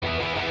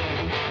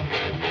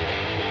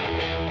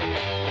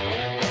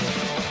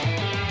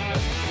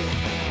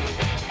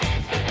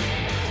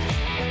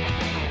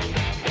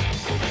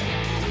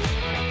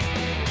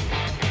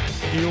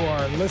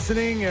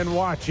listening and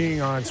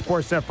watching on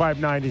Sportsnet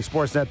 590,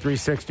 Sportsnet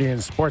 360,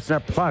 and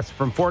Sportsnet Plus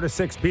from 4 to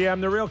 6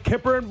 p.m. The Real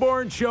Kipper and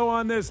Bourne Show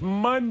on this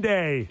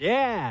Monday.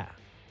 Yeah.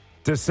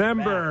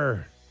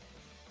 December.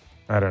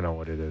 I don't know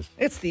what it is.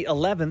 It's the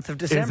 11th of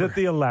December. Is it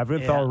the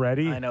 11th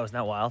already? I know. Isn't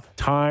that wild?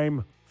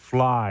 Time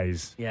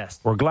flies. Yes.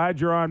 We're glad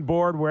you're on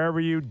board wherever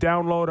you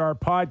download our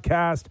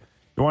podcast.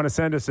 You want to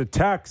send us a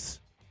text,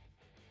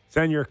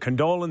 send your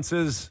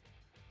condolences.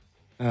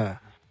 Did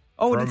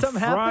From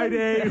something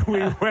Friday, happen? we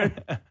went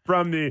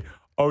from the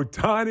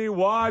Ohtani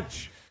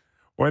watch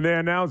when they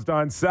announced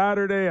on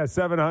Saturday a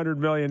 $700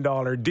 million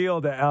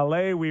deal to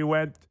L.A. We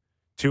went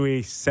to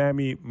a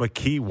Sammy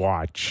McKee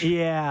watch.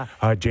 Yeah.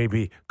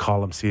 JB,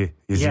 call him, see,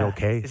 is he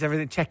okay? Is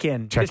everything? Check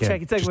in. Check just in.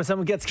 check. It's like when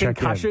someone gets Check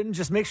concussion,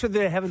 just make sure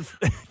they haven't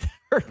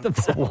hurt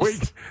themselves.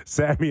 Wake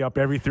Sammy up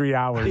every 3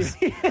 hours,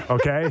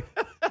 okay?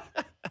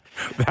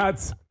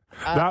 That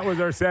was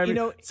our Sammy.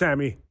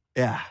 Sammy.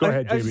 Yeah. Go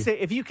ahead, I was JB. just say,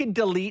 if you could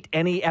delete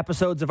any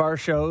episodes of our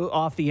show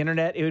off the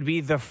internet, it would be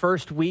the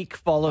first week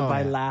followed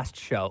by last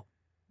show.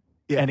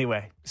 Yeah.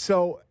 Anyway.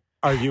 So,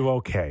 Are you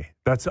okay?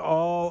 That's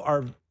all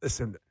our,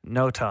 listen,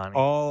 No, Tony.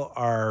 all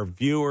our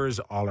viewers,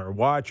 all our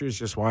watchers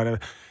just want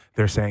to,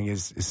 they're saying,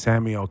 is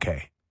Sammy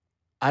okay?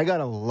 I got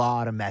a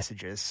lot of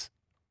messages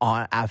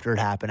on after it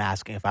happened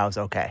asking if I was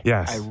okay.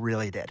 Yes. I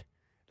really did.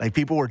 Like,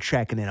 people were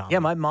checking in on me. Yeah,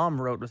 my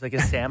mom wrote, was like,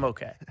 is Sam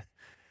okay?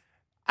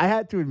 I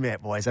had to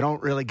admit, boys, I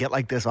don't really get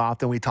like this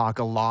often. We talk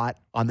a lot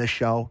on this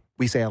show.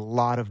 We say a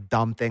lot of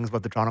dumb things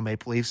about the Toronto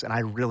Maple Leafs, and I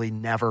really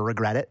never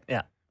regret it.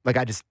 Yeah. Like,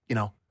 I just,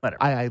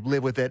 Whatever. I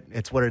live with it.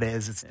 It's what it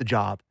is. It's the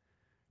job.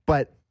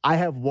 But I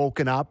have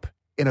woken up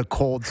in a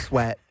cold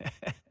sweat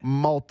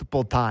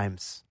multiple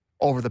times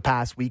over the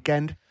past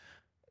weekend.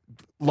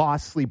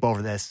 Lost sleep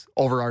over this,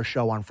 over our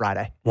show on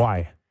Friday.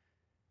 Why?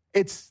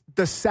 It's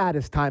the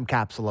saddest time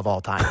capsule of all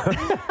time.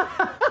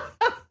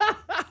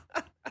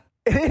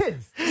 It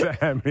is.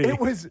 Sammy. It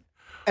was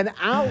an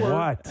hour.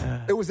 What?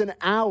 It was an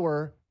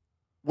hour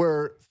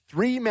where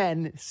three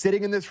men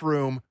sitting in this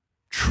room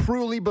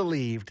truly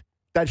believed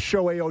that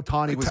Shohei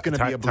Ohtani was going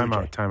to be a Blue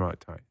Jay. Time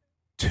out.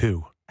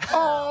 Two.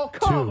 Oh,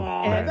 come Two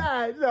on. men.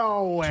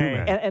 No Two way.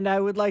 men. And I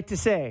would like to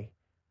say,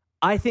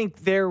 I think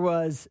there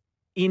was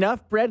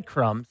enough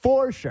breadcrumbs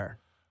For sure.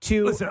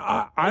 to. Listen,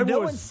 I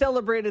no was. one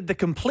celebrated the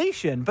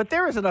completion, but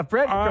there was enough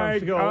breadcrumbs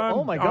to go,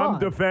 oh my God. I'm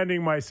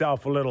defending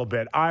myself a little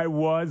bit. I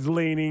was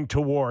leaning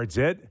towards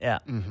it, yeah.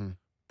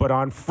 but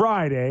on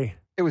Friday,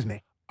 It was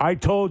me. I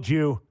told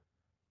you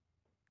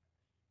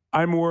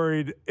I'm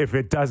worried if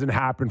it doesn't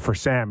happen for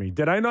Sammy.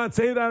 Did I not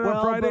say that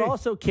on Friday? But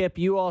also, Kip,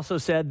 you also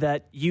said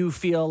that you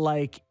feel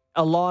like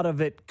a lot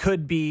of it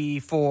could be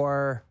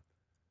for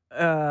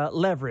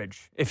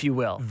leverage, if you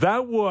will.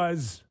 That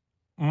was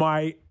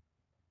my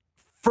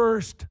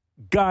first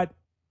gut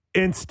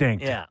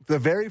instinct. Yeah. The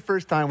very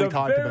first time we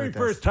talked about The very this.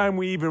 first time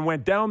we even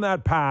went down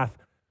that path,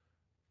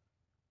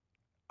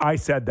 I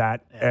said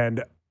that,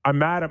 and I'm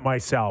mad at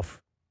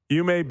myself.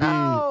 You may be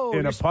Oh,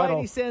 in your a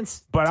puddle, spidey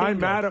sense but I'm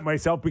tingled. mad at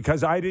myself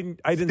because I didn't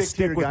Stick to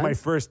stick your with my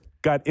guns? first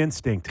gut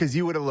instinct. Because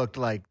you would have looked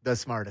like the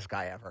smartest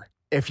guy ever.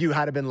 If you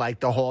had been like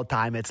the whole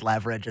time, it's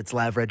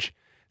leverage.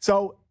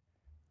 So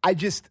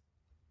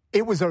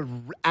it was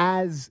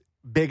as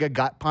big a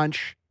gut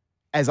punch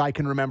as I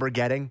can remember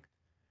getting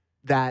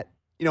that,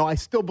 I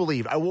still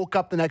believe. I woke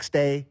up the next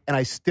day and I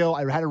had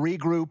to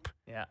regroup.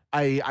 Yeah.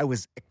 I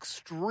was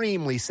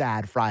extremely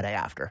sad Friday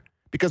after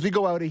because we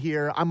go out of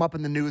here. I'm up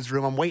in the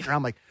newsroom. I'm waiting around.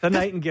 I'm like, The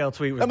Nightingale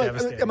tweet was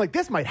devastating. I'm like,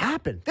 this might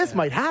happen. This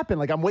might happen.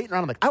 Like, I'm waiting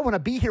around. I'm like, I want to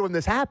be here when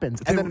this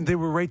happens. And then They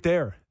were right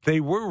there. They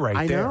were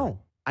right there.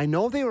 I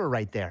know they were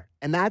right there.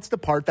 And that's the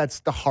part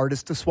that's the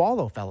hardest to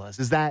swallow, fellas,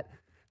 is that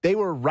they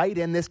were right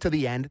in this to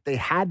the end. They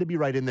had to be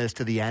right in this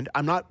to the end.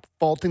 I'm not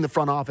faulting the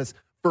front office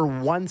for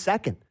 1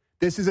 second.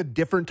 This is a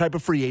different type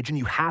of free agent.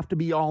 You have to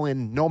be all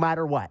in no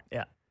matter what.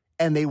 Yeah.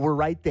 And they were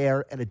right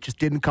there, and it just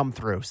didn't come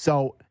through.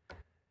 So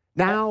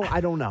now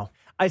I don't know.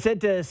 I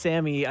said to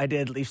Sammy, I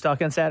did Leafs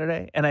Talk on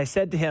Saturday, and I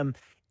said to him,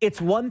 it's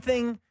one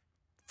thing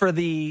for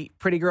the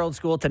pretty girl at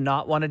school to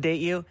not want to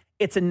date you.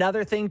 It's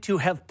another thing to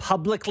have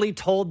publicly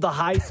told the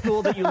high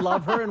school that you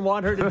love her and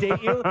want her to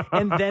date you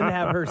and then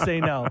have her say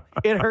no.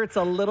 It hurts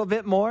a little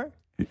bit more.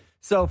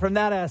 So from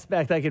that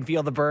aspect, I can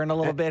feel the burn a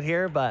little bit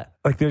here, but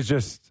Like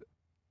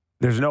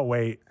there's no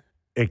way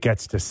it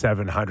gets to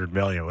 $700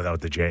 million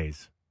without the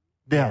Jays.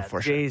 Yeah,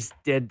 for sure. Jays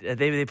did.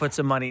 They put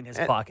some money in his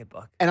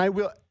pocketbook. And I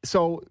will.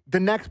 So the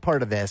next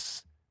part of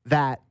this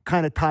that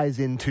kind of ties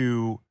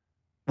into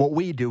what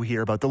we do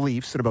here about the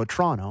Leafs and about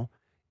Toronto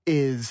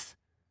is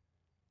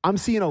I'm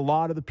seeing a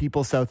lot of the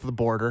people south of the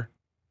border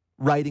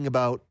writing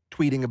about,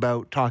 tweeting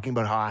about, talking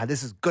about how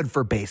this is good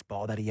for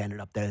baseball that he ended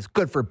up there. It's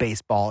good for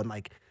baseball and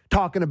like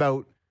talking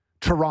about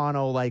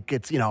Toronto like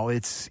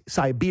it's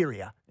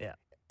Siberia. Yeah.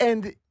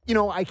 And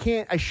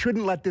I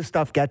shouldn't let this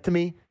stuff get to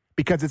me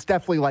because it's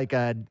definitely like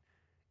a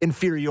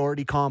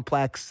inferiority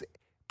complex,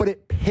 but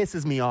it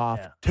pisses me off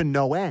to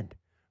no end.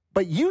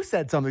 But you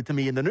said something to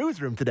me in the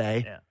newsroom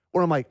today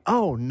where I'm like,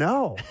 oh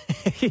no.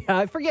 Yeah,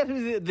 I forget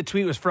who the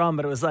tweet was from,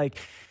 but it was like,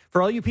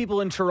 For all you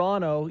people in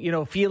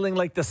Toronto, feeling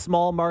like the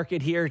small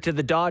market here to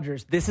the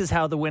Dodgers, this is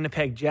how the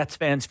Winnipeg Jets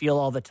fans feel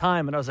all the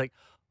time. And I was like,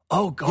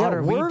 oh, God,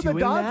 are we we're doing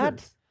the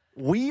Dodgers.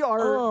 that? We are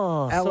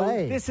LA.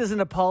 So this is an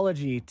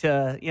apology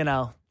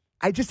to,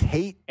 I just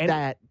hate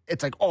that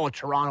it's like, oh,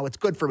 Toronto, it's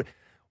good for me.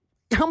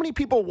 How many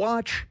people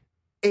watch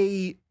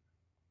a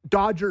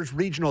Dodgers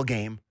regional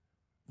game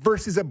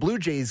versus a Blue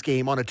Jays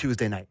game on a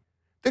Tuesday night?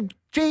 The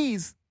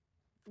Jays,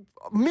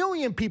 a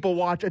million people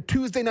watch a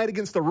Tuesday night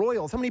against the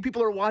Royals. How many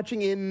people are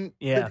watching in?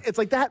 Yeah. It's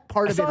like that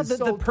part of it is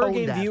so the per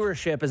game tone-deaf.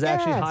 viewership is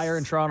actually higher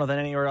in Toronto than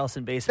anywhere else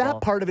in baseball.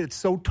 That part of it is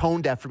so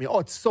tone deaf for me. Oh,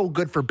 it's so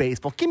good for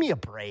baseball. Give me a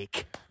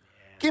break.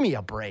 Give me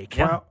a break.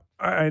 Well,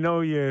 I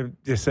know you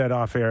said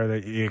off air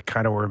that you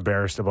kind of were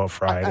embarrassed about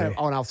Friday.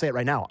 And I'll say it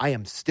right now. I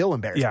am still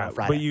embarrassed about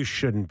Friday. But you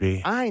shouldn't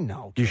be. I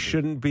know. You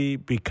shouldn't be,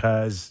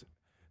 because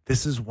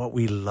this is what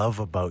we love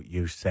about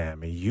you,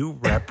 Sammy. You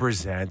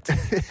represent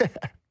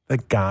the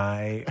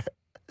guy,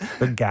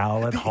 the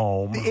gal at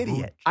home. The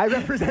idiot. I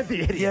represent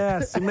the idiot.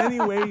 Yes, in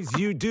many ways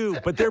you do.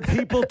 But they're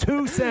people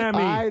too, Sammy.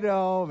 I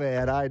know,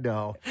 man. I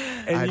know.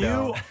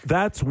 And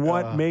that's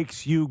what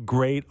makes you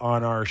great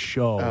on our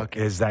show,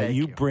 is that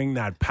you bring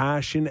that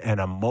passion and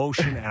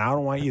emotion, and I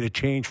don't want you to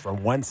change for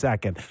 1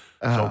 second.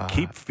 So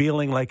keep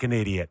feeling like an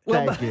idiot.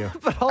 Thank you.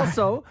 But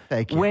also,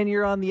 Thank you. when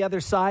you're on the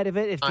other side of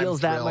it, it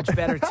feels that much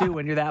better, too,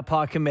 when you're that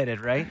pot committed,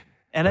 right?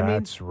 And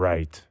That's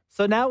right.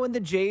 So now when the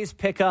Jays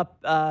pick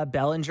up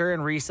Bellinger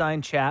and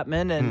re-sign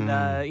Chapman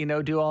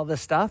and, do all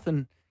this stuff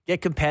and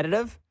get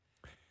competitive.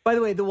 By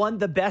the way,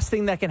 the best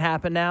thing that can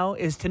happen now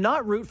is to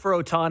not root for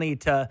Ohtani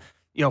to,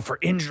 for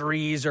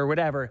injuries or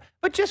whatever,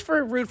 but just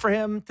root for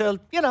him to,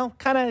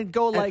 kind of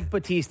go like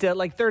Batista,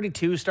 like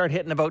 32, start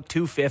hitting about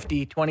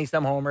 250,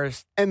 20-some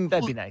homers. And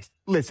that'd be nice.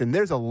 Listen,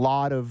 there's a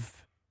lot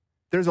of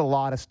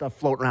stuff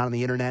floating around on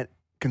the internet,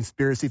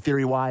 conspiracy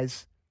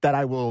theory-wise, that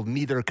I will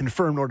neither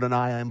confirm nor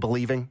deny I'm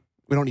believing.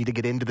 We don't need to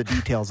get into the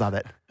details of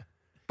it.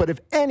 But if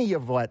any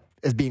of what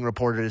is being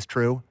reported is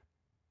true,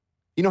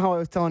 you know how I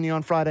was telling you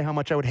on Friday how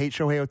much I would hate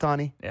Shohei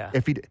Ohtani? Yeah.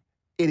 It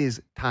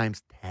is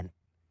times 10.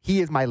 He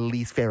is my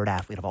least favorite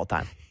athlete of all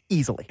time.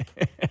 Easily.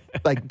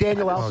 Like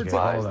Daniel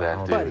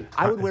Alverson. Buddy,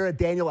 I would wear a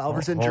Daniel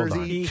Alverson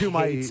jersey to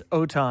my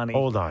Ohtani.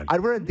 Hold on.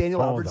 I'd wear a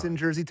Daniel Alverson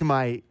jersey to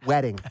my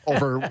wedding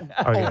over.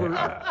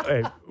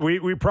 Hey,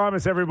 we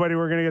promise everybody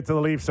we're going to get to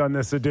the Leafs on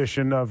this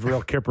edition of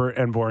Real Kipper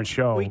and Bourne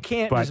Show. We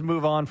can't just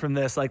move on from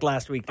this like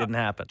last week didn't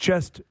happen.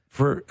 Just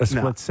for a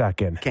split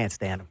second. Can't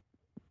stand him.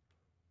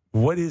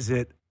 What is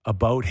it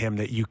about him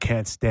that you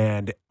can't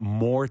stand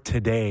more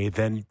today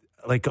than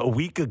like a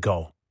week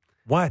ago?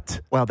 What?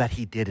 Well, that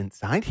he didn't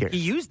sign here. He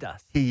used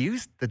us. He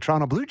used the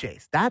Toronto Blue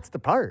Jays. That's the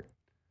part.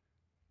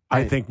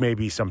 I think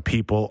maybe some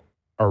people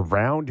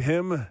around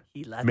him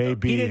He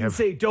didn't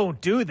say don't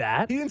do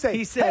that. He didn't say.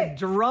 He said hey.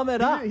 drum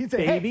it up, He said,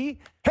 baby.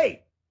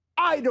 Hey,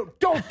 I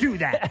don't do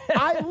that.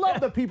 I love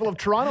the people of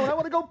Toronto and I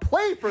want to go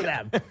play for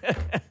them.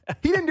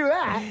 He didn't do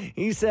that.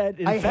 He said,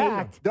 in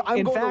fact,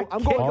 I'm going.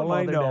 All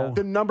I know.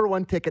 The number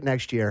one ticket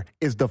next year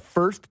is the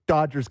first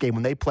Dodgers game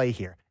when they play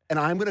here. And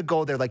I'm going to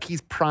go there like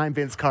he's prime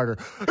Vince Carter.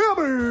 Move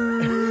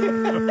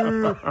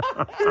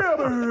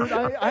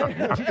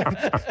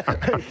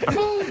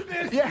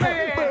this man!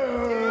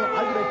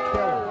 I'm going to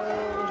kill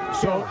him.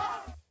 So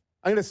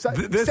I'm going to say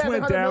this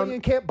went down.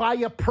 Million can't buy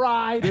you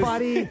pride,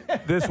 buddy.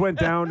 This went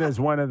down as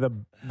one of the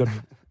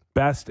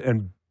best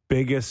and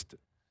biggest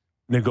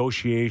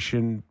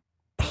negotiation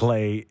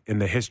play in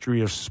the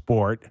history of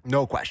sport.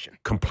 No question.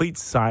 Complete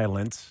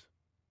silence.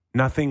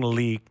 Nothing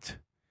leaked.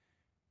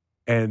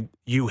 And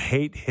you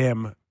hate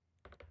him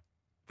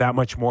that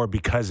much more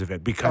because of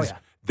it, because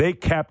they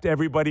kept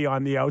everybody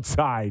on the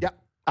outside. Yeah.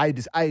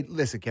 I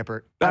listen,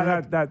 Kipper.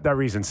 That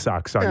reason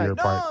sucks on your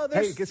part.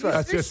 Hey, guess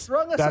what? They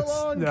strung us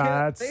along,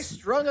 Kip. They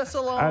strung us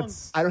along.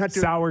 I don't have to.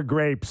 Sour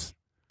grapes.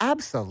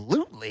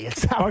 Absolutely.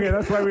 It's Okay,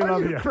 that's why we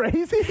love you.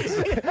 Crazy?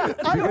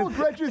 I hold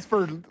grudges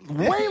for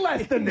way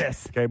less than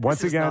this. Okay,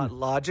 once This is again, not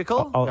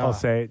logical. I'll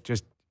say it.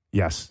 Just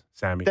yes,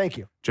 Sammy. Thank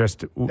you.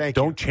 Just Thank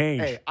don't you.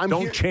 change. Hey,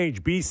 Don't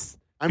change. Be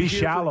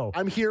shallow.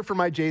 I'm here for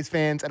my Jays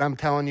fans, and I'm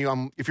telling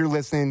you, if you're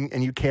listening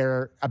and you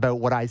care about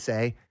what I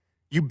say,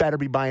 you better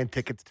be buying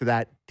tickets to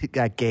that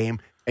game,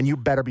 and you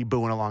better be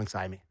booing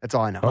alongside me. That's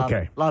all I know.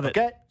 Okay. Love it.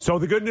 Okay? So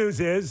the good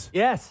news is,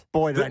 Yes.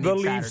 Boy, did I the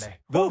need Leafs. Saturday.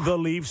 The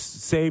Leafs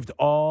saved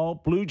all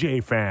Blue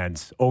Jay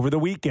fans over the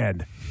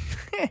weekend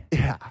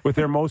Yeah. with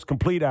their most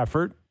complete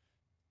effort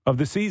of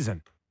the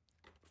season.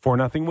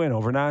 4-0 win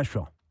over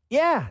Nashville.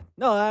 Yeah.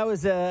 No, that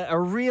was a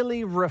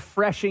really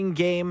refreshing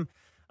game.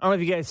 I don't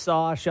know if you guys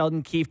saw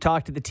Sheldon Keefe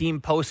talk to the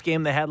team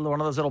post-game. They had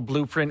one of those little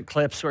blueprint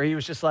clips where he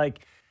was just like...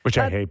 Which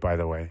I hate, by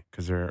the way,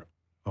 because they're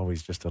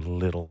always just a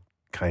little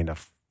kind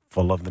of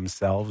full of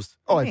themselves.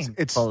 Oh,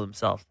 it's full of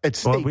themselves. It's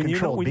state when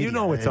controlled you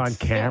know media. it's on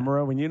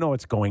camera, when you know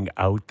it's going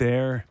out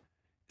there,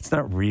 it's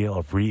not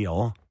real.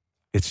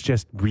 It's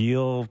just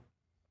real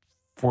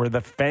for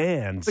the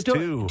fans But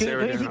too.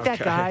 don't you think that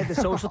guy, the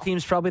social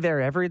team's probably there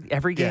every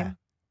game?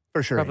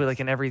 For sure. Probably like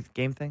an every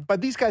game thing.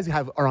 But these guys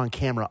are on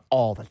camera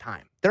all the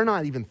time. They're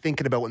not even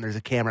thinking about when there's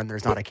a camera and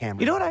there's not a camera.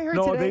 You know what I heard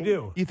today? No, they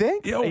do. You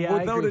think? Yeah,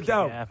 without a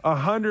doubt.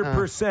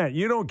 100%.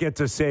 You don't get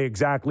to say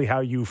exactly how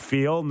you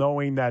feel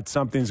knowing that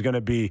something's going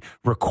to be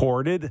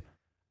recorded.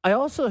 I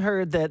also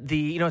heard that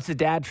it's a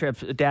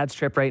dad's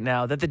trip right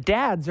now, that the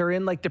dads are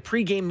in like the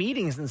pregame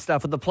meetings and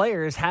stuff with the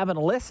players having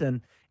a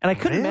listen. And I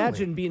couldn't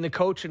imagine being the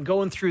coach and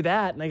going through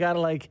that. And I got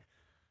to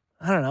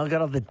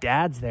got all the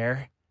dads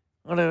there.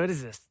 What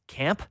is this,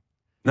 camp?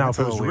 Now, if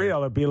it was real,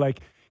 it'd be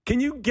like,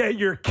 can you get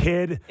your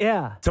kid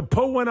to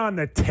put one on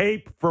the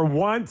tape for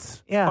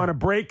once on a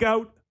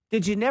breakout?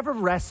 Did you never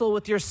wrestle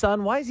with your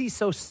son? Why is he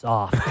so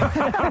soft?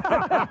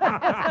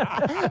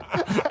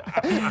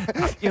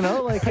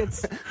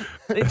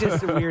 It's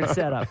just a weird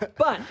setup.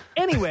 But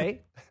anyway,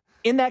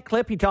 in that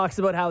clip, he talks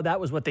about how that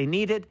was what they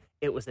needed.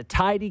 It was a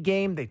tidy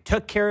game. They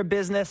took care of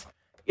business,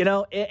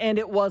 and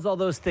it was all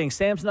those things.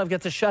 Samsonov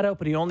gets a shutout,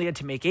 but he only had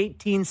to make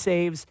 18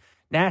 saves.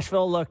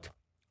 Nashville looked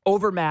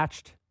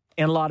overmatched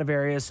in a lot of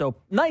areas. So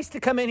nice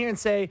to come in here and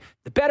say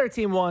the better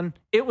team won.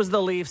 It was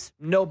the Leafs.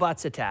 No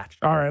buts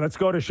attached. All right, let's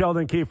go to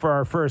Sheldon Keefe for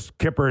our first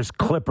Kippers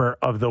Clipper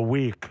of the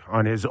week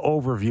on his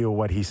overview of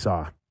what he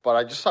saw. But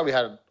I just thought we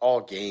had all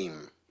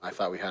game. I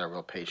thought we had a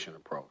real patient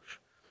approach.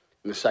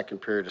 In the second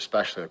period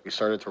especially, our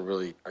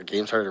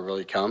game started to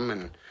really come,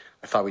 and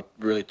I thought we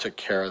really took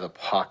care of the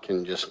puck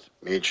and just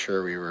made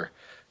sure we were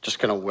just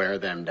going to wear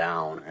them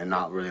down and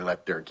not really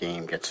let their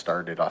game get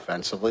started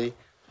offensively.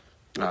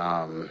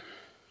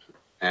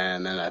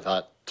 And then I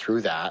thought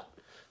through that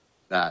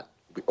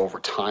over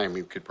time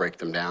we could break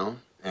them down,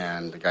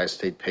 and the guys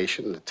stayed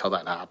patient until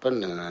that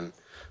happened, and then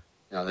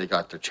they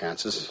got their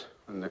chances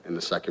in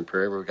the second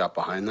period where we got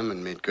behind them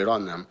and made good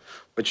on them.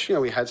 But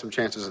we had some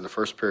chances in the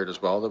first period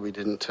as well that we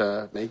didn't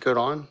make good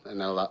on,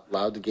 and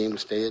allowed the game to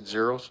stay at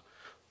zeros.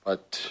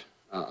 But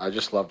I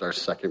just loved our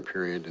second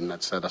period, and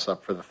that set us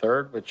up for the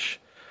third, which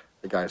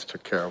the guys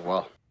took care of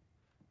well.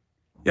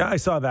 Yeah, I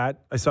saw that.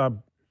 I saw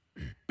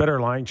better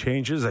line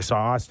changes. I saw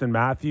Austin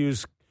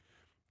Matthews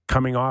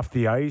coming off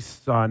the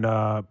ice on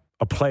a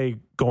play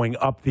going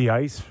up the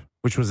ice,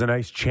 which was a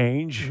nice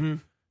change. Mm-hmm.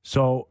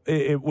 So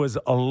it was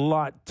a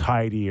lot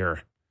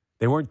tidier.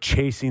 They weren't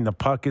chasing the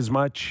puck as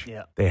much.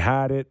 Yeah. They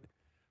had it.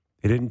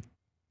 They didn't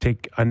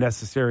take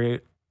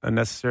unnecessary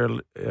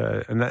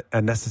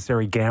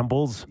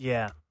gambles.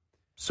 Yeah.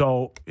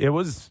 So it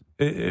was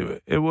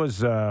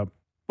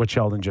what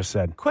Sheldon just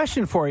said.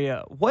 Question for you.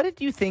 What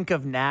did you think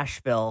of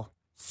Nashville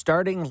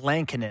starting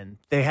Lankinen?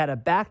 They had a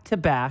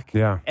back-to-back,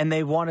 and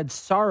they wanted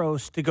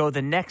Saros to go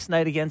the next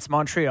night against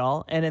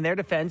Montreal. And in their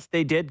defense,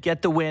 they did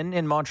get the win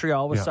in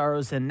Montreal with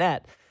Saros in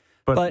net.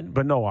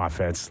 But no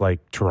offense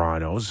like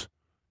Toronto's.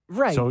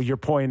 Right. So your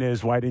point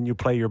is, why didn't you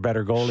play your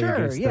better goalie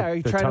against Are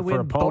you the trying tougher to win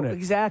opponent?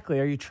 Exactly.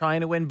 Are you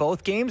trying to win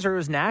both games, or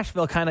is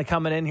Nashville kind of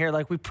coming in here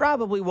like we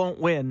probably won't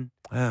win?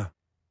 Yeah.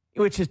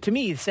 Which is, to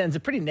me, sends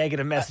a pretty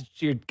negative message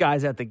to your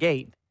guys at the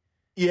gate.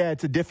 Yeah,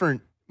 it's a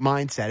different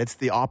mindset. It's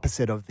the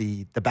opposite of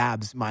the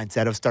Babs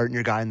mindset of starting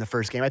your guy in the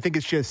first game. I think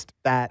it's just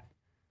that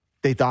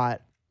they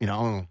thought,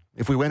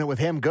 if we win it with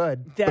him,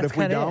 good. That's but if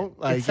we don't,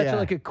 it's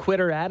such a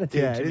quitter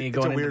attitude to me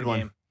going into the game.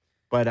 One.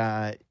 But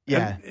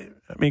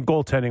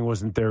goaltending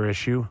wasn't their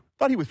issue.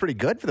 Thought he was pretty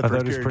good for the first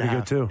period. I thought he was pretty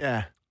good too.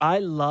 Yeah, I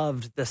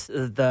loved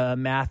the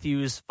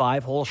Matthews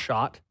 5-hole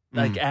shot.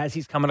 As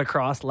he's coming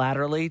across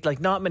laterally,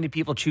 not many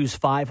people choose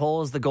 5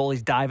 holes. The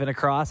goalie's diving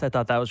across. I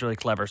thought that was really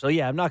clever. So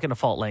I'm not going to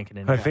fault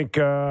Lankinen. I think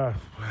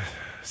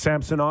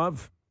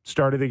Samsonov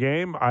started the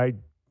game.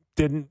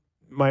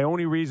 My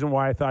only reason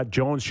why I thought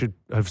Jones should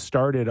have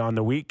started on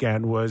the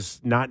weekend was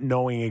not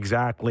knowing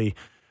exactly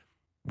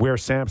where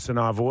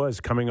Samsonov was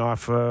coming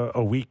off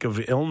a week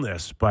of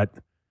illness. But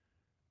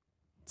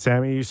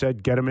Sammy, you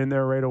said get him in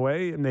there right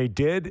away, and they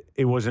did.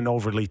 It wasn't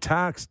overly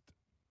taxed.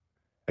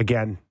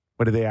 Again,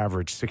 what did they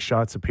average? 6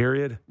 shots a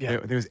period? Yeah,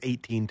 there was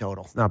 18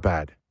 total. It's not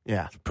bad.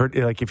 Yeah.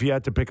 If you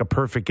had to pick a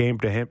perfect game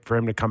for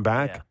him to come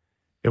back,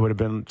 it would have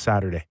been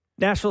Saturday.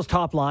 Nashville's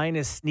top line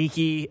is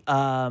sneaky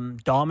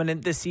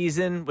dominant this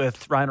season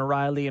with Ryan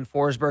O'Reilly and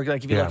Forsberg.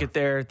 If you look at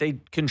they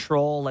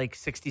control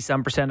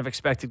 60-some% of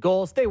expected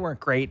goals. They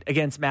weren't great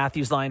against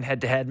Matthews' line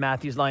head-to-head.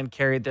 Matthews' line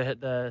carried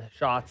the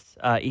shots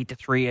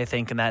 8-3, I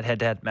think, in that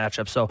head-to-head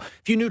matchup. So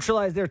if you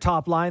neutralize their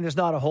top line, there's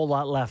not a whole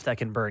lot left that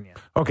can burn you.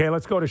 Okay,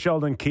 let's go to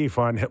Sheldon Keefe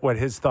on what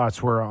his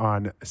thoughts were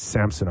on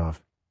Samsonov.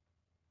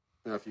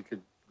 If you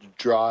could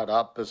draw it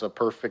up as a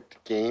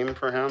perfect game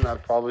for him,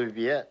 that'd probably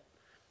be it.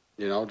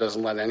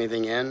 Doesn't let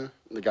anything in.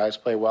 The guys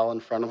play well in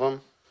front of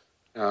him.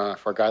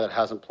 For a guy that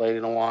hasn't played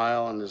in a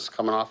while and is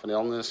coming off an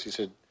illness, he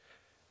said,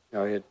 he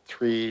had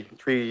three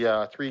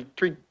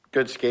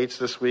good skates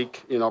this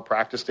week.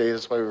 Practice days.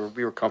 That's why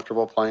we were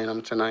comfortable playing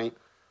him tonight.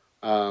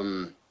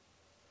 But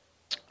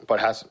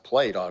hasn't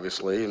played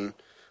obviously,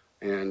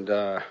 and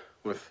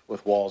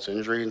with Wall's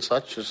injury and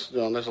such, there's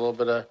a little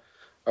bit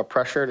of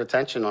pressure and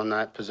attention on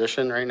that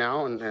position right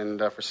now,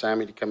 and for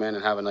Sammy to come in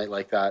and have a night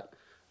like that.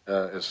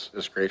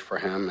 Is great for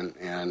him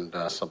and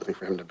something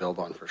for him to build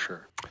on for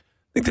sure. I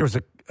think there was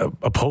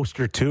a post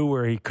or two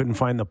where he couldn't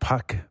find the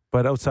puck.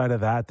 But outside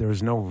of that, there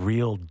was no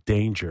real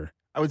danger.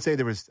 I would say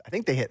I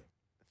think they hit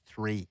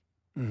 3.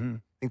 Mm-hmm. I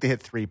think they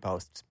hit 3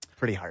 posts.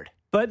 Pretty hard.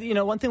 But,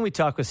 one thing we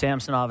talk with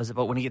Samsonov is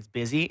about when he gets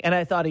busy, and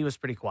I thought he was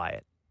pretty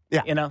quiet.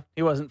 Yeah.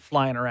 He wasn't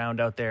flying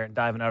around out there and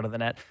diving out of the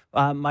net.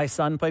 My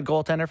son played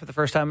goaltender for the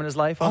first time in his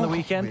life on the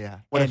weekend. Yeah.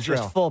 And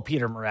just full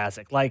Peter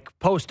Mrazek. Like,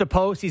 post to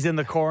post, he's in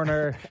the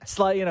corner.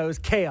 It was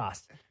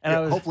chaos.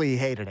 And hopefully he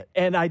hated it.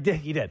 And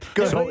he did.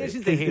 Good. So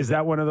is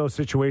that one of those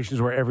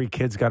situations where every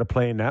kid's got to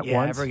play in net once?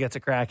 Yeah, everyone gets a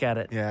crack at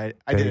it. Yeah,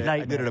 I did it. I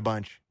did it a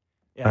bunch.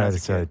 Yeah,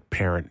 it's a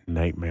parent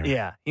nightmare.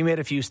 Yeah, he made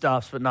a few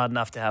stops, but not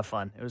enough to have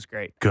fun. It was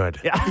great. Good.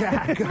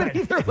 Yeah, good.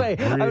 Either way,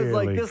 I was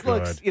like, this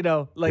good.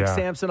 looks, like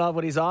Samsonov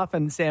when he's off,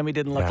 and Sammy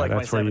didn't look like my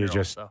 7-year-old. That's where you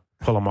just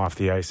pull him off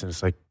the ice, and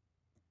it's like,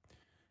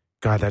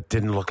 God, that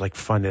didn't look like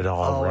fun at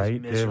all,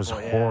 right? It was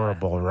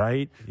horrible,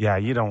 right? Yeah,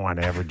 you don't want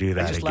to ever do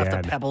that again. He just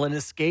left a pebble in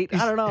his skate.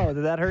 I don't know.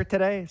 Did that hurt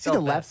today? See the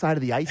left side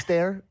of the ice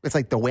there? It's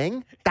like the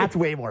wing. That's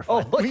way more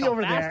fun. Oh, look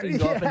over there. You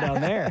go up and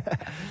down there.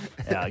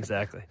 Yeah,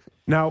 exactly.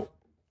 Now,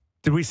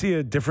 did we see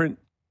a different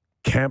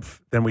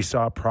Kampf than we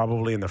saw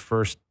probably in the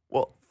first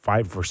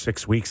 5 or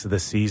 6 weeks of the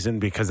season?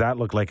 Because that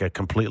looked like a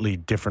completely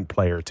different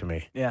player to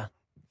me. Yeah.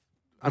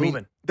 I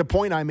mean, the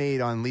point I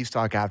made on Leafs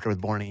Talk after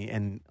with Borny,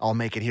 and I'll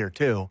make it here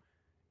too,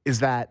 is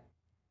that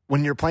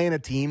when you're playing a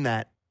team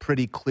that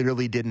pretty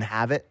clearly didn't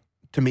have it,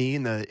 to me,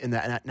 in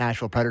the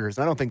Nashville Predators,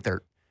 I don't think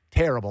they're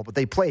terrible, but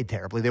they played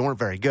terribly. They weren't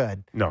very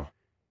good. No.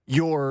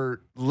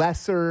 Your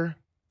lesser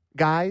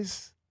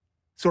guys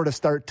sort of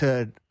start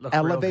to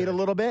elevate a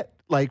little bit.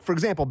 Like, for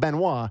example,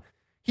 Benoit,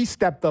 he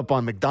stepped up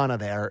on McDonough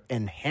there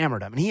and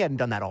hammered him, and he hadn't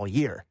done that all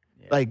year.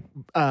 Yeah.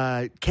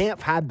 Like,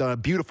 Kampf had the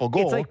beautiful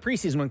goal. It's like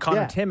preseason when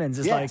Connor Timmins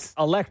is like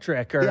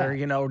electric,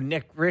 or,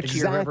 Nick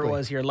Ritchie or whoever it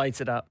was here lights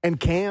it up. And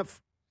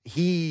Kampf,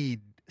 he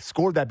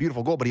scored that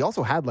beautiful goal, but he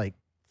also had like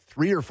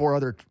 3 or 4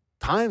 other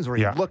times where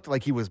he looked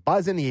like he was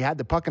buzzing. He had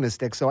the puck in his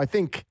stick. So I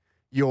think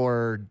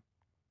your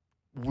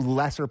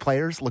lesser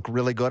players look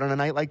really good on a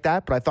night like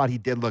that, but I thought he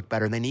did look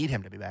better, and they need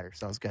him to be better.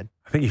 So it was good.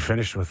 I think he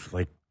finished with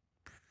like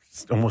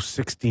almost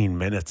 16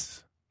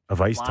 minutes of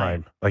ice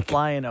time. Like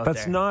flying out there.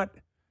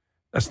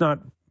 That's not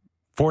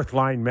fourth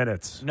line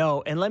minutes.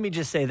 No, and let me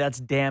just say that's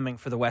damning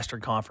for the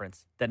Western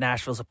Conference that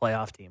Nashville's a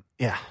playoff team.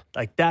 Yeah.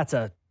 Like I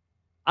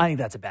think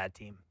that's a bad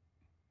team.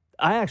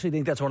 I actually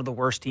think that's one of the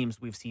worst teams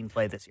we've seen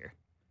play this year.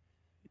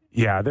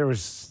 Yeah,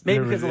 because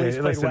the Leafs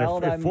played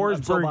well. I'm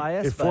so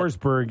biased. If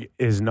Forsberg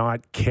is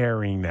not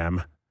carrying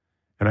them,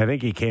 and I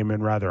think he came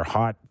in rather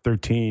hot,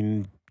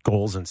 13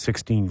 goals in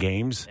 16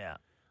 games. Yeah.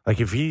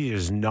 Like, if he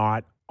is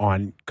not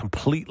on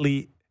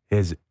completely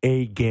his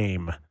A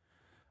game,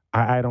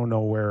 I don't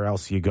know where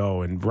else you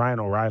go. And Ryan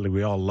O'Reilly,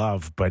 we all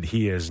love, but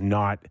he is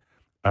not.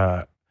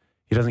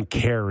 He doesn't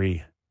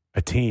carry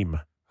a team.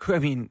 I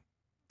mean,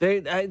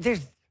 I'm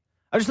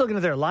just looking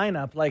at their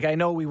lineup. Like, I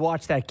know we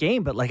watched that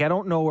game, but like, I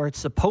don't know where it's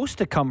supposed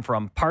to come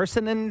from.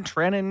 Parsonen,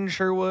 Trennan,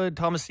 Sherwood,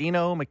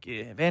 Tomasino,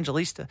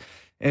 Evangelista.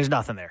 There's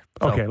nothing there.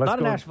 So, okay, not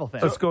a Nashville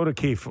fan. Let's go to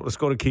Keefe. Let's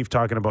go to Keefe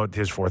talking about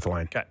his fourth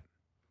line. Okay.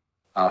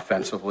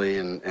 Offensively,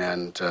 and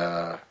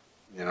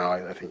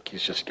I think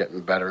he's just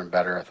getting better and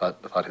better. I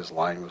thought his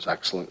line was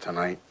excellent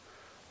tonight.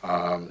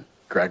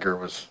 Gregor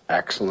was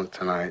excellent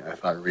tonight. I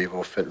thought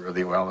Revo fit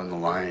really well in the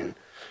line.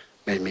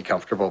 Made me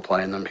comfortable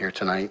playing them here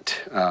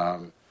tonight.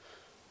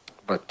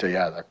 But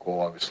that goal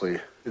obviously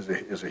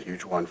is a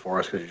huge one for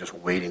us, because you're just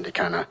waiting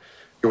to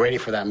you're waiting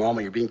for that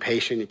moment. You're being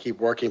patient. You keep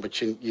working, but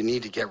you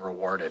need to get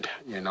rewarded.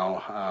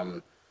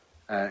 And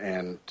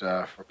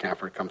for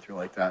Kampf to come through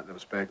like that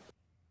was big.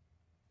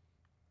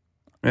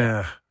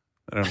 Yeah,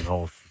 I don't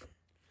know.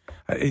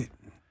 Do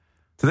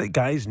the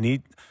guys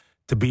need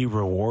to be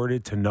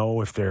rewarded to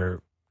know if they're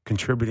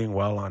contributing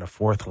well on a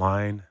fourth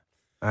line?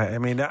 I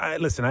mean,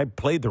 listen, I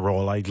played the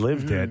role. I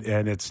lived it,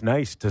 and it's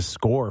nice to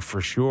score for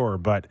sure,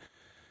 but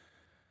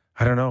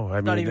I don't know.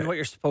 Not even what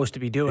you're supposed to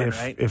be doing,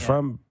 right? If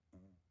I'm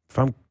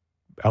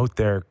out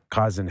there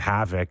causing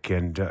havoc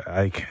and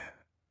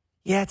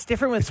yeah, it's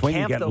different with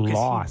Kampf though, because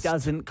lost. He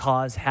doesn't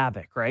cause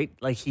havoc, right?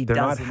 Like they're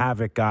not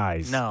havoc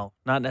guys. No,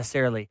 not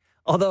necessarily.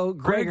 Although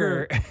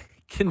Gregor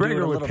can do it a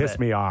little would piss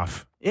me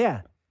off.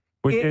 Yeah.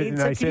 And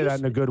I say that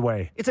in a good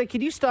way. It's like,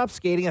 can you stop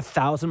skating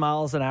 1,000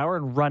 miles an hour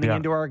and running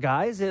into our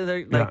guys?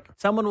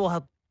 Someone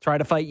will try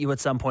to fight you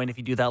at some point if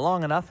you do that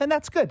long enough, and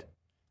that's good.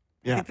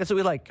 Yeah. I think that's what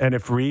we like. And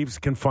if Reeves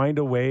can find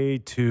a way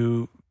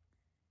to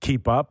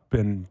keep up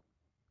and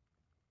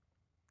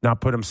not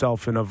put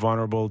himself in a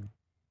vulnerable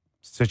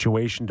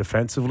situation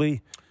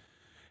defensively,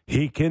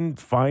 he can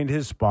find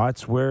his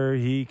spots where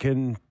he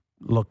can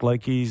look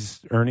like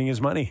he's earning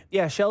his money.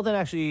 Yeah, Sheldon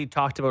actually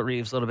talked about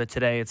Reeves a little bit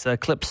today. It's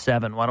clip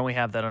 7. Why don't we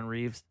have that on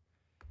Reeves?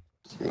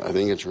 I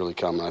think it's really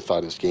coming. I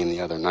thought his game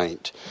the other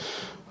night,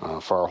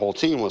 for our whole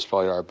team was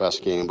probably our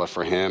best game, but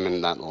for him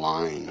and that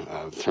line,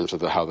 in terms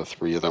of how the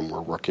three of them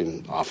were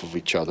working off of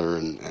each other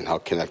and how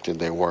connected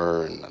they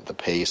were and the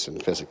pace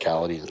and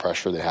physicality and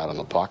pressure they had on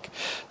the puck,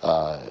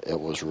 it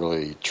was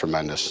really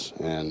tremendous.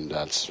 And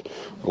that's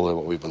really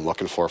what we've been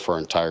looking for our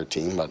entire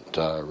team. But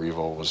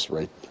Revo was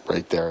right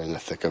there in the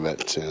thick of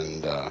it,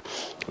 and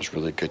it was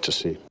really good to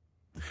see.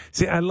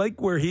 See, I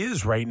like where he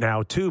is right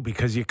now, too,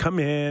 because you come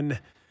in,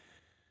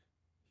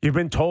 you've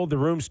been told the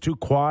room's too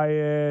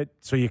quiet,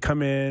 so you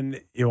come in,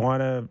 you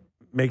want to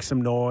make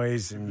some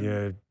noise, and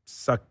you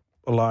suck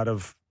a lot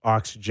of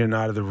oxygen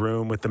out of the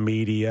room with the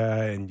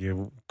media, and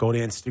you go to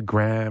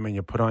Instagram, and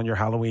you put on your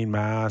Halloween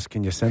mask,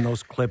 and you send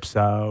those clips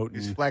out.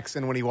 He's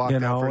flexing when he walked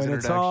out for his and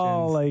introductions. It's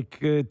all like,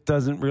 it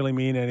doesn't really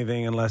mean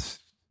anything unless,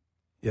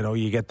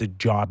 you get the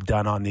job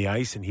done on the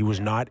ice, and he was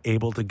not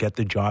able to get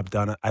the job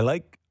done. I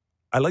like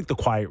the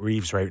quiet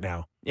Reeves right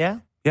now. Yeah?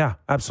 Yeah,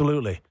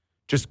 absolutely.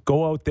 Just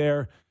go out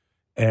there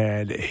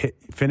and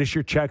finish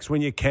your checks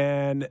when you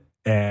can,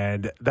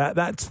 and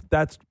that's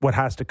what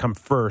has to come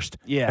first.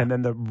 Yeah. And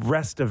then the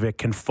rest of it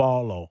can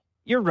follow.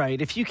 You're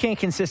right. If you can't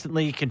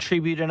consistently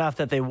contribute enough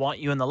that they want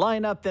you in the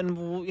lineup, then,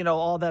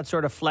 all that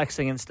sort of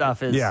flexing and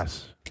stuff is...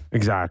 Yes,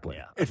 exactly.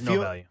 Yeah,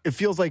 no value. It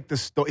feels like the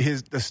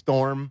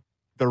storm,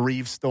 the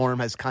Reeves storm,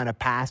 has kind of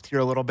passed here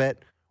a little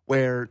bit,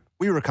 where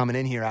we were coming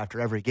in here after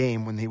every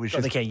game when he was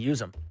they can't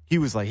use him. He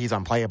was like, he's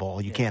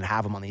unplayable. You can't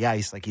have him on the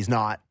ice. Like, he's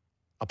not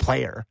a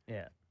player.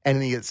 Yeah. And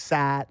then he gets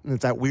sat, and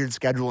it's that weird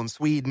schedule in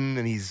Sweden,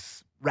 and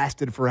he's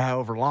rested for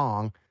however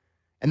long.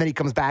 And then he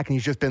comes back, and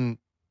he's just been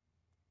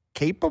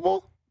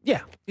capable.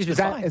 Yeah, he's been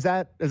fine. Is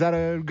that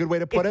a good way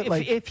to put it?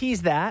 If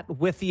he's that,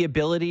 with the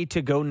ability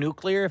to go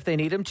nuclear if they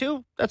need him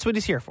to, that's what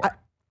he's here for.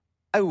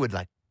 I would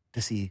like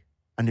to see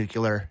a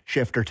nuclear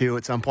shift or two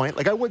at some point.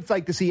 Like, I would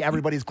like to see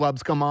everybody's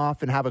gloves come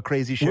off and have a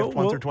crazy shift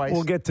once or twice.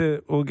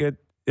 We'll get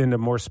into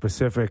more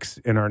specifics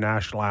in our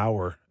national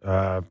hour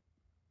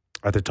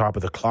at the top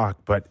of the clock,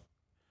 but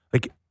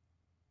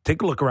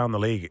take a look around the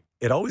league.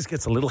 It always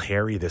gets a little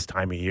hairy this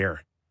time of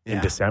year in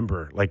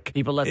December. Like,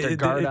 people let their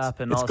guard up,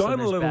 and it's all of a gone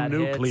sudden a little bad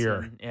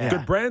nuclear. hits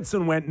Good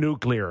Branson went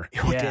nuclear.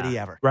 Did he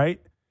ever? Right?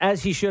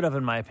 As he should have,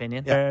 in my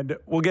opinion. And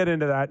we'll get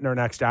into that in our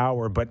next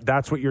hour, but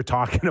that's what you're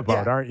talking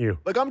about, aren't you?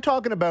 Like, I'm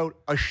talking about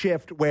a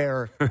shift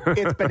where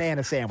it's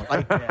banana sandwich.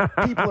 Like,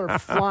 people are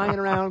flying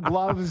around,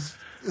 gloves.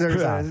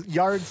 There's a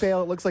yard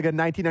sale. It looks like a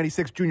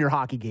 1996 junior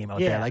hockey game out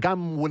there. Like,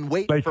 I'm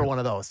waiting for one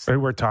of those.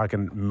 We're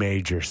talking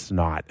major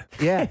snot.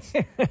 Yes.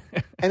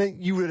 And then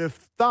you would have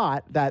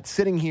thought that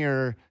sitting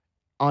here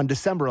on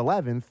December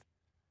 11th,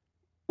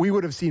 we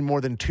would have seen more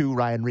than 2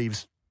 Ryan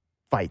Reeves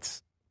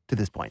fights to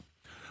this point.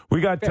 We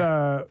got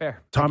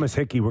Thomas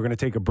Hickey. We're going to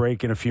take a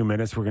break in a few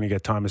minutes. We're going to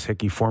get Thomas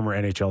Hickey, former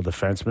NHL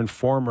defenseman,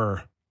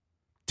 former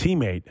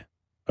teammate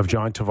of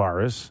John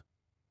Tavares.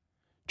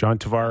 John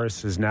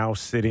Tavares is now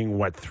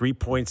sitting, 3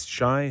 points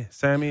shy,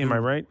 Sammy? Am I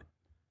right?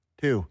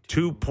 2.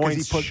 2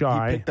 points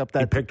shy.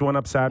 He picked one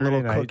up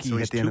Saturday night, so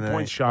he's 2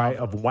 points shy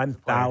of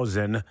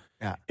 1,000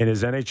 in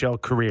his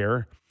NHL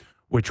career,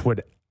 which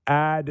would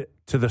add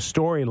to the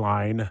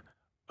storyline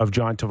of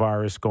John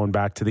Tavares going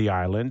back to the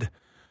island.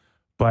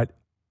 But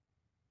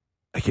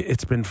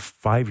it's been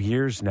 5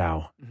 years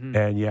now,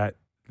 and yet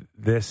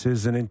this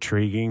is an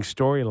intriguing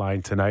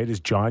storyline tonight.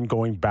 Is John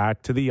going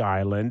back to the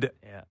island,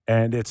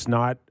 and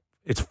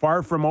it's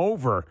far from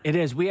over. It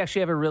is. We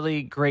actually have a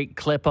really great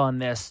clip on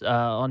this,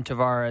 on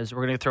Tavares.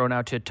 We're going to throw it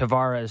out to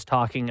Tavares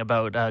talking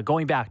about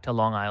going back to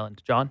Long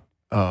Island. John?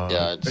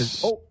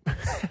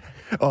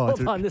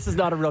 Hold on, this is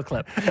not a real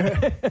clip.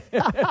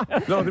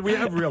 No, we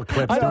have real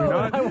clips, do we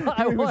not?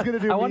 I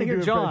want to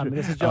hear John.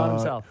 This is John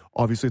himself.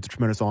 Obviously, it's a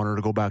tremendous honor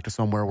to go back to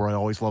somewhere where I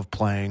always loved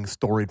playing,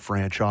 storied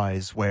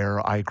franchise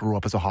where I grew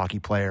up as a hockey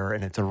player,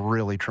 and it's a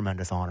really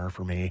tremendous honor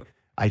for me.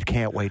 I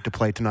can't wait to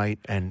play tonight,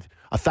 and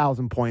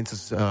 1,000 points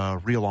is a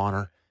real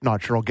honor.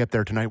 Not sure I'll get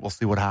there tonight. We'll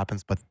see what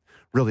happens, but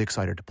really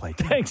excited to play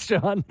tonight. Thanks,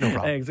 John. No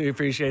problem. Thanks. We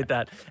apprecight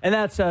that. And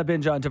that's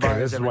been John Tavares.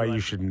 This is why you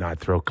should not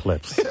throw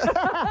clips.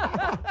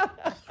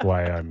 That's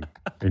why I'm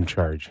in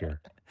charge here.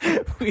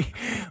 We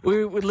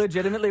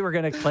legitimately were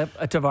going to clip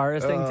a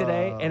Tavares thing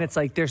today, and it's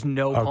like there's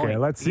no point. Okay,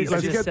 let's see. He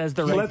just says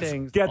the right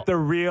things. Get the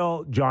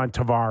real John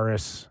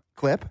Tavares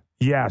clip.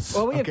 Yes.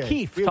 Well, we have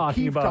Keith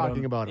talking about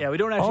him. Yeah, we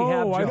don't actually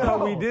have John. I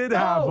thought we did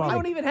have him. We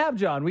don't even have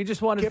John. We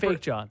just wanted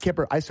fake John.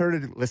 Kipper, I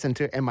started to listen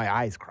to it, and my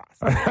eyes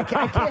crossed.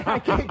 I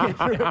can't get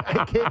through it.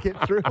 I can't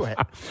get through it.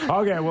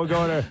 Okay, we'll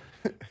go to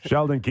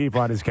Sheldon Keefe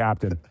on his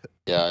captain.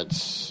 Yeah,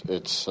 it's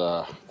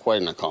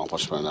quite an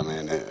accomplishment. I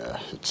mean,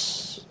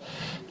 it's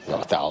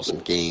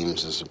 1,000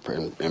 games is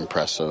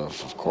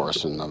impressive, of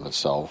course, in and of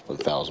itself, but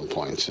 1,000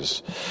 points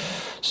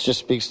just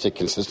speaks to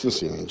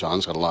consistency. I mean,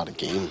 John's got a lot of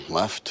game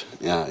left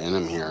in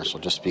him here, so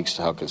it just speaks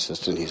to how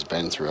consistent he's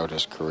been throughout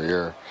his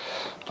career.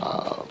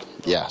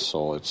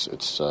 So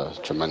it's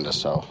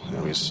tremendous how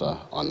he's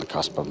on the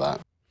cusp of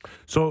that.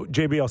 So,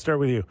 JB, I'll start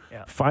with you.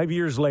 5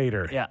 years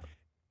later,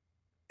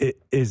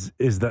 Is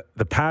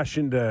the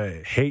passion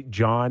to hate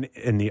John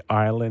in the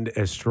island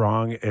as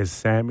strong as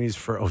Sammy's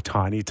for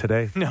Ohtani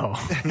today? No,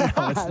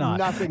 it's not.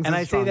 Nothing's and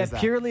as I say strong that as that.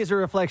 purely as a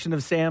reflection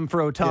of Sam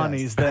for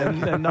Ohtani's,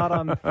 than not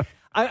on.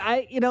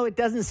 It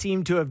doesn't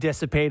seem to have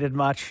dissipated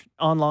much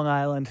on Long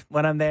Island.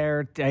 When I'm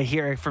there, I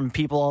hear from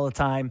people all the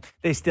time.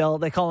 They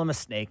call him a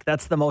snake.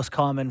 That's the most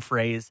common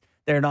phrase.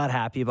 They're not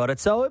happy about it.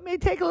 So it may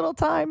take a little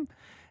time.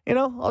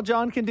 All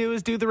John can do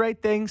is do the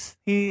right things.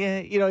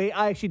 I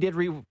actually did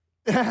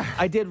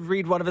I did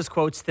read one of his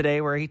quotes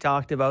today where he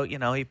talked about,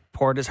 he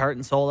poured his heart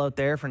and soul out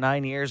there for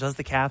 9 years as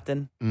the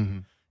captain. Mm-hmm.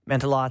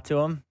 Meant a lot to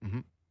him. Mm-hmm.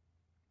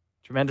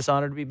 Tremendous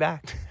honor to be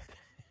back.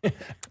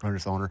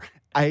 Tremendous honor.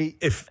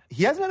 If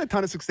he hasn't had a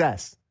ton of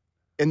success,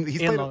 and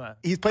he's played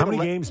how many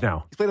games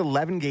now? He's played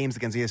 11 games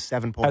against. He has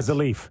 7 points as a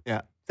Leaf.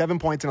 Yeah, 7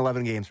 points in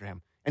 11 games for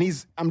him.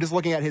 And I'm just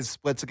looking at his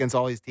splits against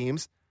all these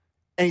teams,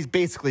 and he's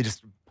basically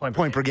just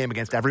point per game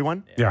against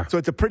everyone. Yeah. So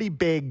it's a pretty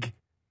big.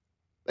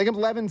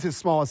 11's his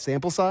smallest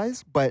sample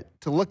size, but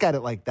to look at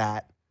it like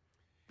that,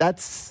 that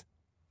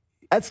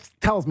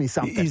tells me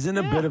something. He's in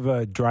a bit of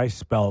a dry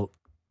spell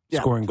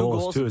scoring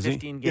goals too, isn't he?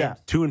 Games. Yeah,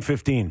 2 and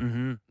 15.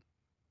 Mm-hmm.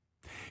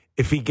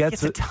 If he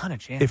gets a ton of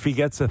chances. If he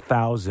gets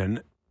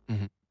 1,000,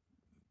 mm-hmm.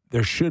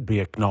 there should be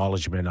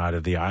acknowledgement out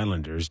of the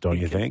Islanders, don't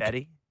you think?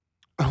 Confetti?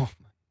 Oh,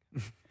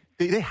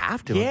 they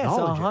have to. Yes,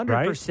 acknowledge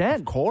 100%. Right?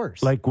 Of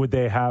course. Like, would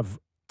they have?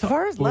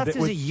 Tavares left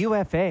as a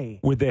UFA.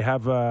 Would they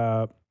have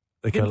a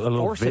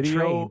little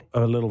video?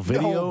 A little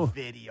video? No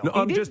video. No,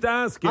 I'm just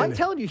asking. I'm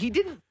telling you, he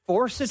didn't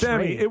force a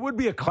Sammy, trade. it would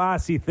be a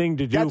classy thing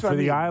to do That's for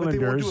the Islanders. But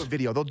they won't do a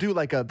video. They'll do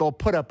they'll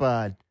put up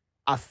a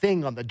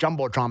thing on the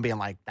Jumbotron being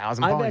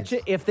 1,000 I points. bet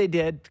you if they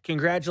did,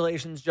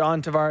 congratulations,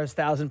 John Tavares,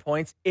 1,000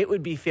 points, it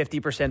would be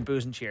 50%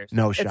 booze and cheers.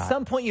 No shot. At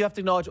some point, you have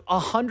to acknowledge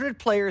 100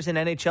 players in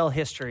NHL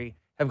history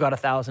have got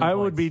 1,000 points. I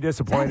would be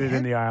disappointed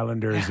in the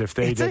Islanders if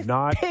they did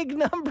not. Big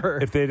number.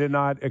 If they did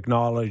not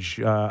acknowledge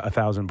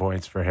 1,000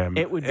 points for him,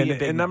 it would be a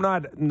big and number.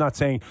 I'm not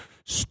saying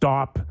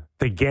stop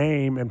the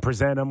game and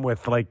present him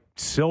with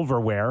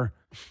silverware,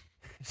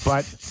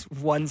 but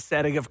one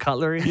setting of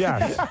cutlery.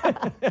 Yes.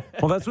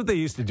 Well, that's what they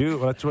used to do.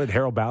 That's what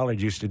Harold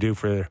Ballard used to do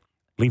for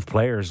Leaf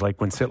players. Like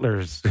when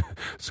Sittler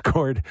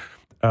scored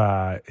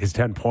his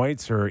 10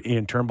 points or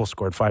Ian Turnbull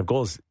scored 5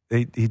 goals,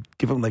 he'd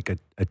give him a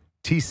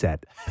tea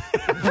set.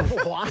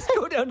 What?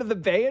 Go down to the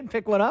bay and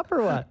pick one up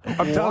or what?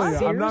 I'm telling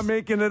you, I'm not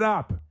making it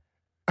up.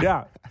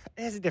 Yeah.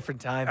 It's a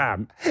different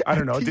time. I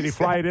don't know. Did he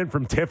fly it in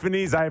from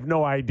Tiffany's? I have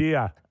no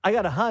idea. I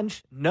got a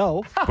hunch.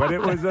 No. But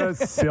it was a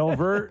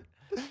silver,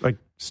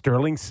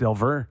 sterling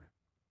silver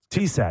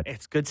tea set.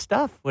 It's good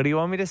stuff. What do you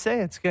want me to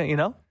say? It's good,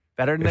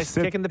 better than a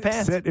kick in the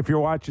pants. If you're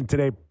watching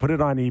today, put it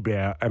on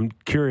eBay. I'm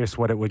curious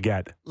what it would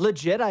get.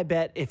 Legit, I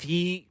bet if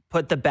he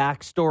put the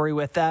backstory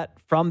with that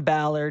from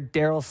Ballard,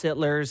 Daryl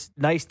Sittler's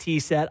nice tea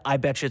set, I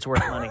bet you it's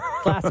worth money.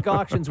 Classic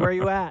Auctions, where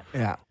you at?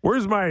 Yeah.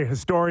 Where's my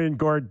historian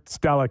Gord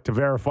Stellick to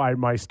verify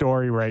my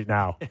story right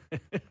now?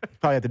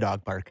 Probably at the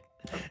dog park.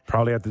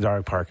 Probably at the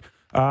dog park.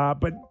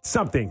 But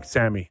something,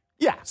 Sammy.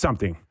 Yeah.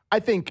 Something. I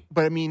think,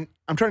 but I'm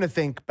trying to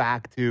think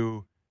back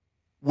to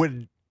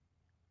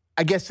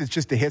I guess it's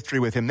just the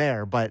history with him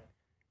there, but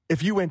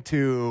if you went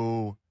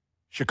to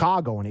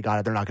Chicago and he got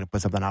it, they're not going to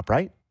put something up,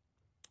 right?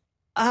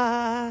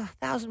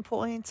 1,000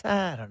 points?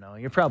 I don't know.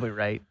 You're probably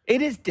right.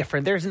 It is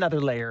different. There's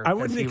another layer. I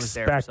wouldn't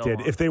expect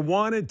it. If they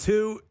wanted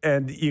to,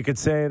 and you could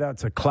say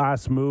that's a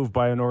class move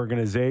by an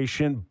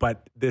organization,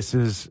 but this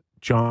is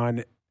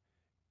John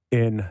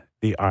in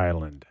the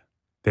island.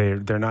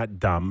 They're not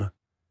dumb.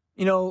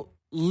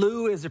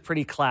 Lou is a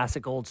pretty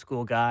classic old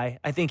school guy.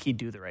 I think he'd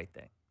do the right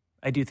thing.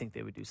 I do think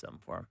they would do something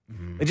for him.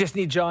 Mm-hmm. They just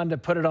need John to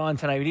put it on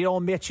tonight. We need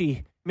old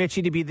Mitchie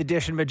to be the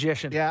dish and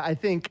magician. Yeah, I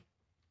think.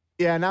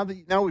 Yeah, now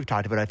we've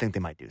talked about it, I think they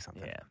might do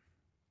something. Yeah.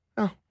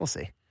 Oh, we'll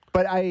see.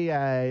 But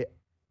I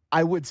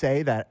would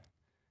say that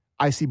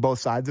I see both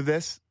sides of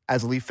this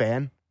as a Leaf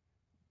fan,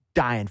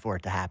 dying for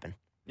it to happen.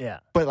 Yeah.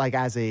 But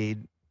as a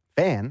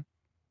fan,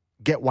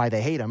 get why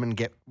they hate him and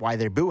get why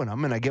they're booing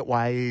him, and I get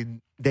why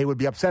they would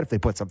be upset if they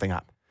put something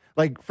up.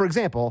 For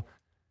example,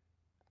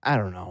 I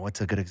don't know.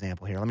 What's a good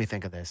example here? Let me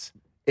think of this.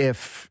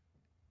 If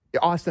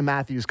Austin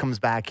Matthews comes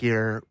back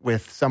here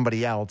with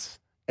somebody else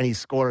and he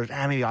scores,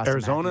 maybe Austin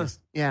Arizona? Matthews,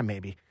 yeah,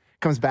 maybe.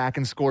 Comes back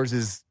and scores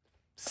his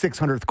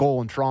 600th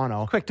goal in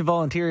Toronto. Quick to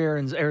volunteer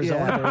in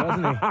Arizona there,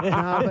 wasn't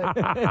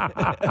he?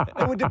 But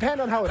it would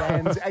depend on how it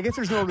ends. I guess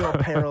there's no real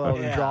parallel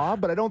to draw,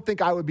 but I don't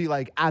think I would be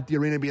at the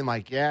arena being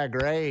yeah,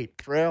 great,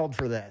 thrilled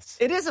for this.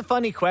 It is a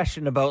funny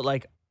question about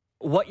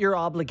what your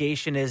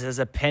obligation is as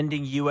a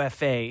pending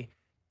UFA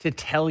to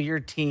tell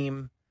your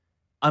team,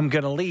 I'm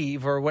going to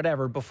leave or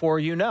whatever before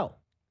you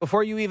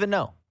even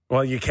know.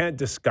 Well, you can't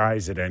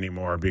disguise it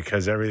anymore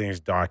because everything's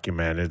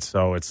documented.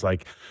 So it's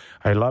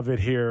I love it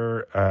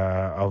here.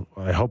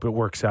 I hope it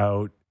works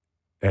out.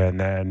 And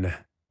then...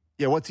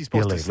 Yeah, what's he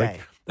supposed to say?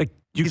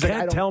 You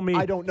can't tell me...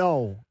 I don't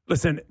know.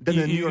 Listen,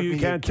 you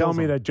can't tell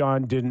me that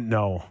John didn't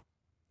know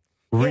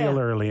real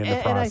early in the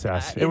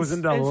process. It was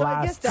in the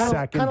last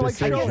second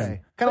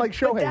decision. Kind of like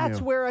Shohei. But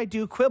that's where I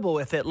do quibble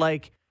with it.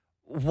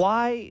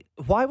 why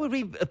would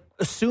we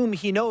assume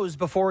he knows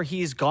before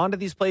he's gone to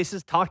these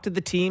places, talked to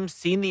the teams,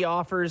 seen the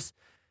offers?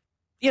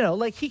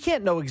 He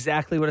can't know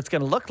exactly what it's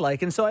going to look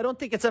like. And so I don't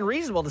think it's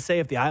unreasonable to say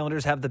if the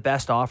Islanders have the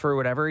best offer or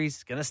whatever,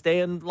 he's going to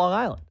stay on Long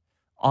Island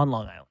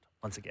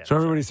once again. So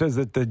everybody says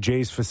that the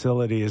Jays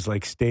facility is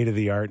like state of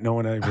the art. No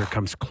one ever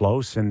comes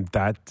close, and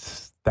that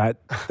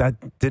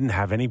didn't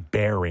have any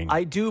bearing.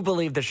 I do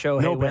believe that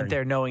Shohei went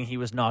there knowing he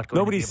was not going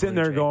Nobody's to be sitting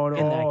there going,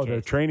 oh,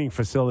 the training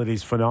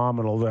facility's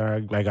phenomenal.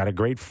 I got a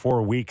great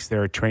 4 weeks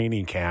there at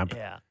training camp.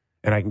 Yeah.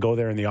 And I can go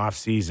there in the off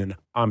season.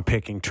 I'm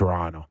picking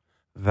Toronto.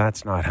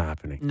 That's not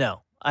happening.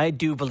 No, I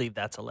do believe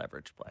that's a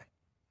leverage play.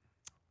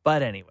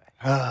 But anyway.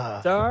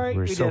 Sorry,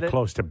 we're so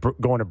close to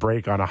going to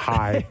break on a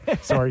high.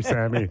 Sorry,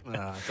 Sammy.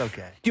 It's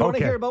okay. Do you want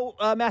to hear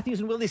about Matthews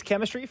and Willie's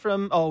chemistry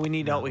from? Oh,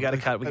 we got to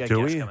cut. We got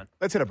guests coming.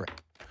 Let's hit a break.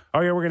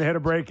 Okay, we're going to hit a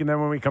break, and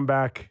then when we come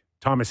back,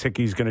 Thomas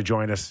Hickey's going to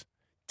join us,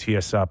 tee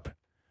us up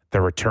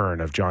the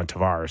return of John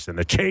Tavares and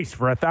the chase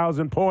for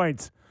 1,000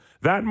 points.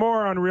 That and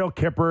more on Real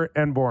Kipper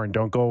and Bourne.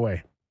 Don't go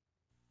away.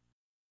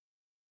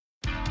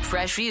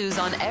 Fresh views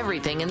on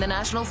everything in the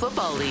National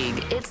Football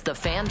League. It's the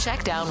Fan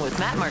Checkdown with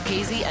Matt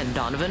Marchese and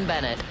Donovan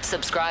Bennett.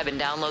 Subscribe and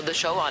download the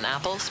show on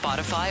Apple,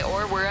 Spotify,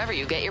 or wherever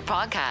you get your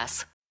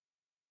podcasts.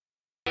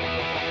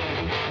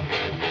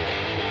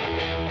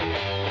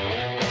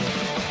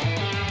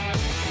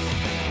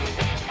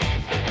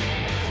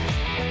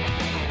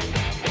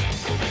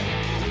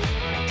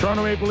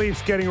 Toronto Maple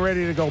Leafs getting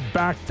ready to go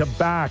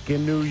back-to-back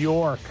in New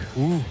York.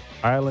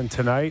 Island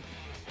tonight.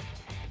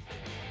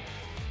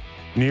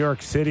 New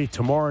York City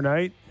tomorrow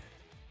night.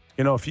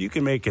 If you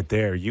can make it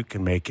there, you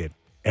can make it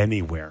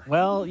anywhere.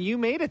 Well, you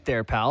made it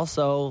there, pal,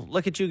 so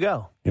look at you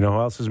go. You know who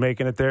else is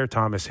making it there?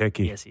 Thomas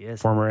Hickey. Yes, he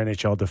is. Former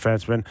NHL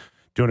defenseman,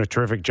 doing a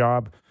terrific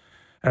job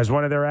as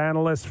one of their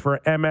analysts for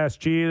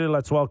MSG.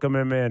 Let's welcome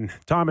him in.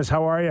 Thomas,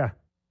 how are you?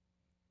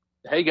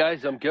 Hey,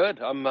 guys, I'm good.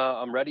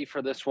 I'm ready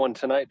for this one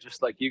tonight,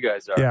 just like you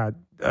guys are. Yeah,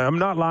 I'm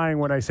not lying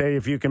when I say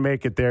if you can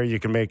make it there, you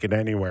can make it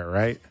anywhere,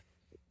 right?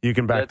 You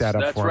can back that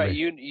up for me. That's right.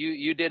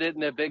 You did it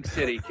in a big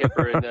city,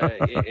 Kipper,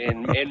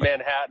 in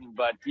Manhattan.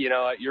 But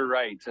you're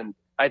right, and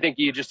I think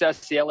you just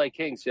asked the LA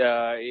Kings.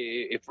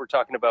 If we're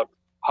talking about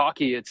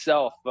hockey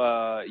itself,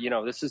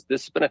 this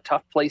has been a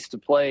tough place to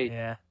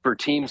play for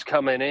teams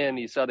coming in.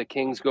 You saw the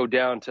Kings go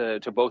down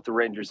to both the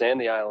Rangers and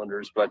the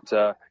Islanders, but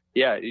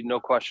no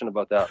question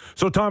about that.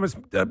 So, Thomas,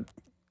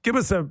 give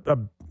us a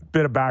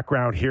bit of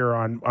background here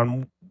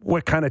on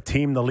what kind of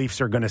team the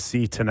Leafs are going to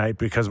see tonight,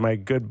 because my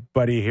good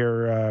buddy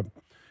here,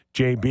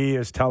 JB,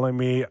 is telling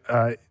me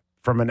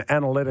from an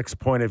analytics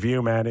point of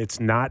view, man, it's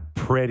not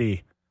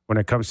pretty when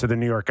it comes to the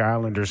New York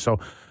Islanders. So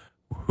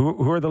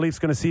who are the Leafs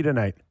going to see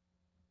tonight?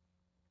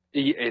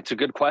 It's a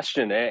good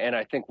question, and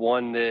I think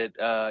one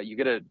that you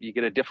get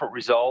a different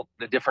result,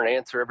 a different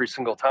answer every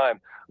single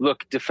time.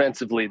 Look,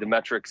 defensively, the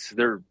metrics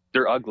they're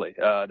ugly.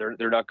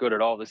 They're not good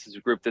at all. This is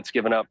a group that's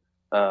given up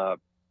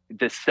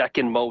the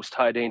second most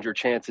high danger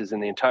chances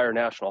in the entire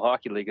National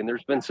Hockey League, and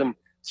there's been some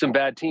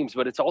bad teams,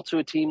 but it's also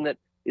a team that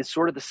is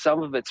sort of the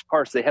sum of its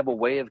parts. They have a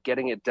way of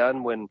getting it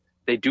done when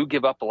they do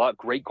give up a lot.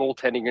 Great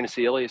goaltending. You're going to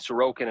see Ilya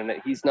Sorokin,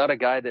 and he's not a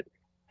guy that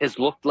has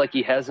looked like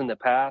he has in the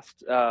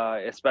past,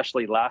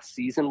 especially last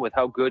season with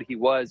how good he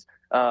was.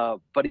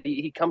 But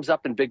he comes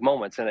up in big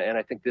moments, and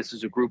I think this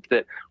is a group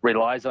that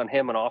relies on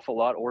him an awful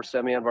lot, or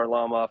Semyon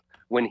Varlamov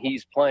when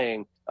he's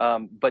playing,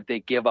 but they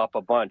give up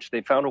a bunch.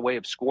 They found a way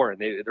of scoring.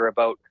 They're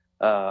about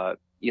 4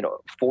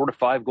 to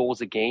 5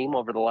 goals a game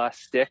over the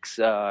last 6,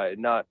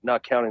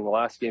 not counting the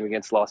last game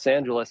against Los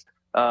Angeles.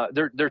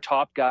 They're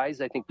top guys.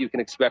 I think you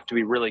can expect to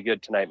be really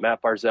good tonight.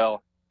 Matt Barzal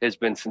has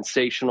been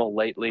sensational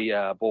lately.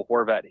 Bo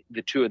Horvat,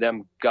 the two of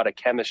them got a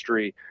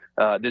chemistry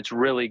that's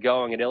really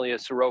going. And Ilya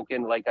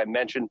Sorokin, like I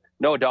mentioned,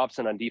 Noah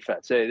Dobson on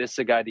defense. This is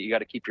a guy that you got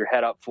to keep your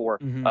head up for.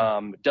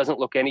 Mm-hmm. Doesn't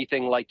look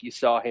anything like you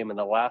saw him in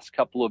the last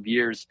couple of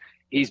years.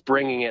 He's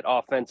bringing it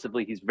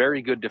offensively. He's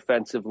very good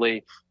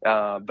defensively.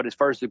 But as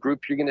far as the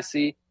group you're going to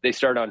see, they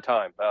start on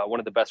time. One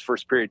of the best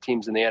first-period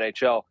teams in the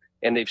NHL.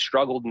 And they've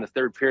struggled in the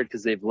third period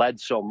because they've led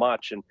so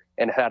much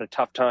and had a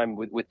tough time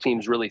with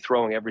teams really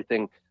throwing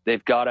everything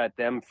they've got at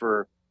them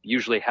for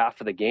usually half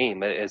of the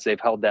game as they've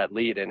held that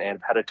lead and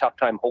have had a tough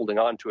time holding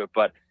on to it.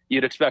 But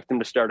you'd expect them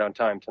to start on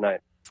time tonight.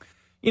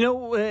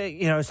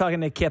 I was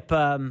talking to Kip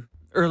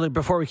early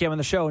before we came on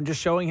the show and just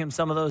showing him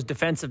some of those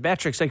defensive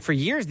metrics. Like for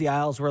years, the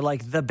Isles were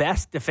like the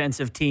best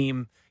defensive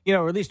team,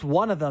 or at least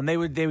one of them. They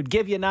would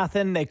give you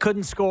nothing. They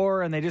couldn't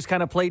score, and they just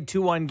kind of played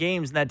 2-1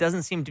 games. And that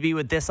doesn't seem to be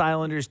what this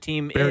Islanders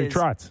team Barry is.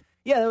 Trotz.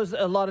 Yeah, there was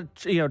a lot of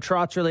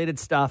Trotz-related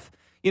stuff.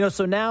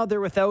 So now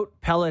they're without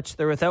Pelech,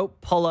 they're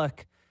without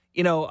Pulock.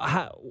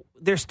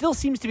 There still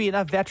seems to be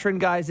enough veteran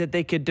guys that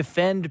they could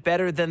defend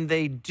better than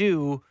they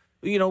do.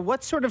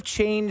 What sort of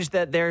changed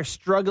that they're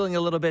struggling a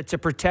little bit to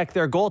protect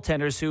their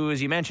goaltenders, who,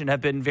 as you mentioned, have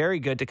been very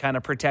good to kind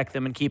of protect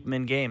them and keep them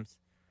in games?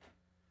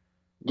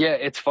 Yeah,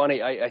 it's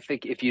funny. I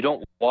think if you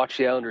don't watch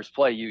the Islanders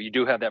play, you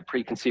do have that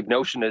preconceived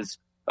notion as,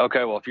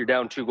 okay, well, if you're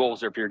down 2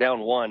 goals or if you're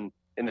down 1,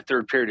 in the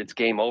third period, it's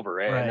game over.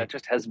 And Right. that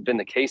just hasn't been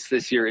the case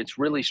this year. It's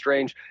really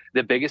strange.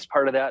 The biggest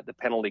part of that, the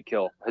penalty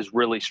kill, has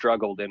really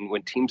struggled. And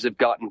when teams have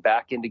gotten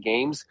back into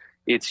games,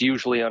 it's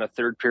usually on a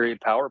third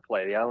period power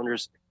play. The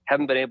Islanders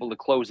haven't been able to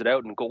close it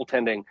out, and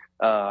goaltending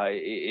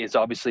is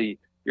obviously,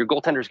 your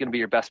goaltender is going to be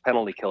your best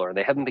penalty killer.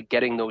 They haven't been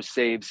getting those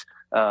saves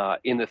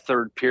in the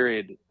third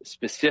period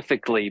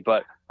specifically,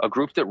 but a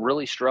group that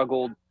really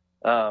struggled,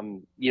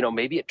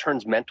 maybe it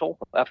turns mental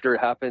after it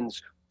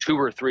happens 2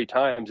 or 3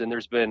 times. And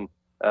there's been,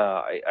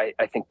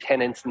 I think,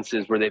 10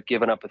 instances where they've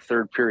given up a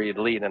third period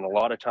lead. And a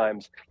lot of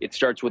times it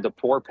starts with a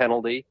poor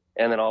penalty,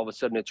 and then all of a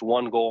sudden it's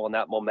one goal, and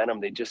that momentum,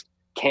 they just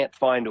can't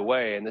find a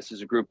way. And this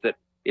is a group that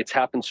it's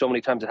happened so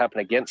many times. It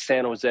happened against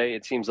San Jose.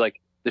 It seems like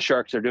the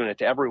Sharks are doing it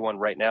to everyone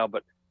right now,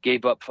 but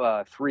gave up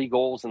 3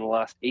 goals in the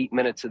last 8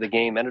 minutes of the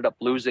game, ended up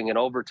losing in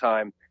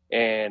overtime,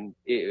 and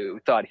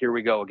thought, here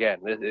we go again.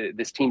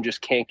 This team just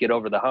can't get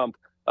over the hump.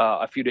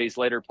 A few days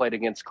later, played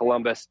against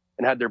Columbus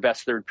and had their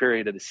best third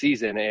period of the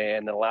season.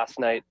 And then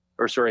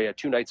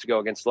 2 nights ago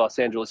against Los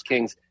Angeles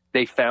Kings,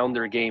 they found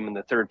their game in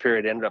the third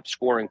period, ended up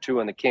scoring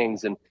 2 on the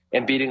Kings and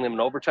beating them in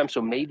overtime.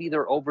 So maybe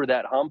they're over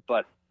that hump,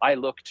 but I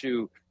look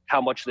to how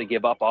much they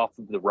give up off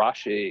of the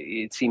rush.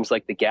 It seems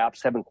like the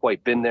gaps haven't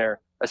quite been there,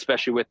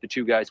 especially with the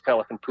 2 guys,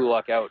 Pelech and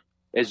Pulock, out,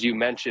 as you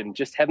mentioned,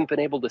 just haven't been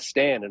able to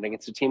stand. And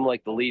against a team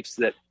like the Leafs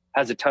that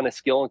has a ton of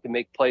skill and can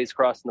make plays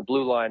crossing the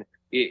blue line,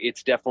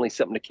 it's definitely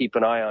something to keep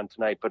an eye on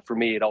tonight. But for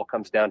me, it all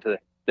comes down to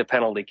the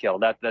penalty kill.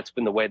 That's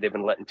been the way they've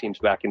been letting teams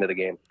back into the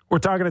game. We're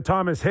talking to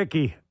Thomas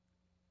Hickey.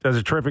 Does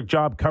a terrific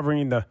job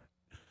covering the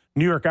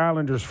New York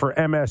Islanders for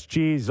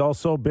MSG. He's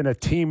also been a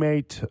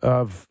teammate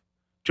of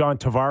John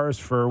Tavares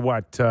for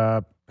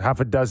half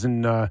a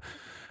dozen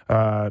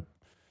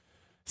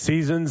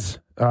seasons.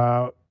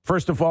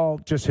 First of all,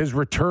 just his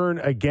return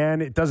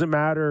again. It doesn't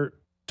matter,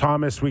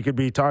 Thomas, we could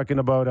be talking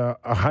about a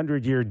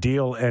 100-year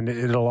deal, and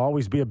it'll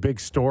always be a big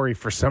story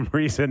for some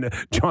reason,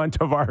 John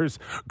Tavares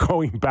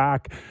going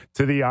back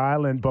to the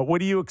island. But what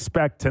do you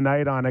expect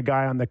tonight on a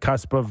guy on the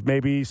cusp of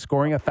maybe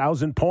scoring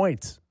 1,000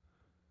 points?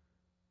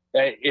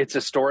 It's a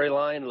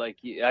storyline. Like,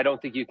 I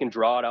don't think you can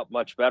draw it up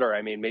much better.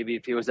 I mean, maybe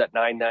if he was at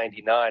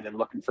 999 and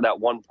looking for that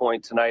 1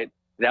 point tonight,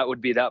 that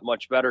would be that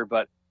much better.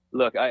 But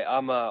look,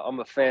 I'm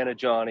a fan of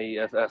Johnny,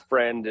 a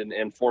friend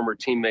and former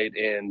teammate,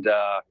 and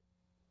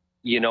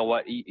you know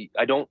what?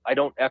 I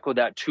don't echo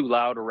that too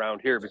loud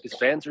around here because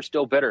fans are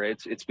still bitter.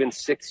 It's been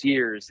 6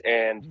 years,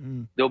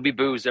 and there'll be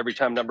boos every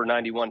time number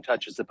 91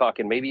 touches the puck.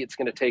 And maybe it's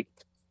going to take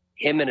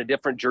him in a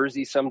different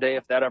jersey someday,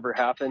 if that ever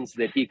happens,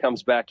 that he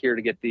comes back here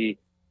to get the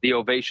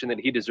ovation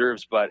that he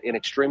deserves. But an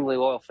extremely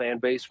loyal fan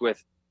base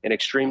with an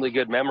extremely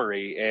good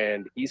memory,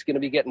 and he's going to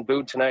be getting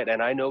booed tonight.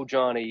 And I know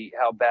Johnny,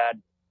 how bad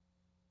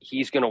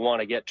he's going to want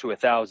to get to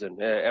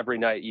 1,000 every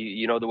night.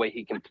 You know the way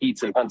he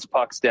competes and hunts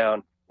pucks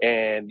down.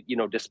 And,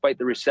 despite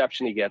the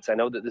reception he gets, I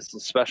know that this is a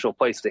special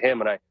place to him.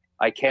 And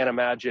I can't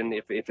imagine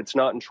if it's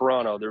not in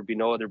Toronto, there'd be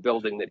no other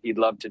building that he'd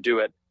love to do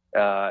it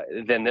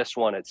than this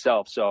one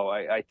itself. So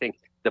I think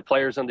the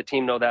players on the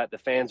team know that. The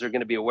fans are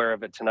going to be aware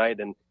of it tonight.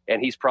 And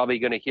he's probably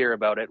going to hear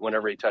about it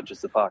whenever he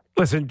touches the puck.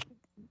 Listen,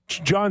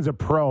 John's a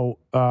pro.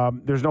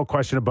 There's no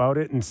question about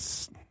it. And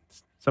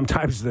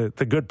sometimes the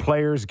good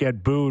players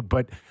get booed.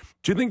 But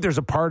do you think there's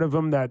a part of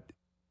him that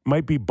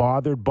might be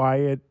bothered by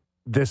it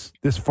this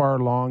far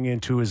along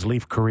into his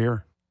Leaf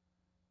career?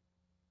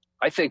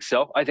 I think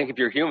so. I think if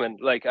you're human,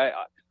 like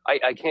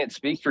I can't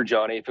speak for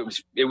Johnny. If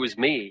it was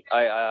me,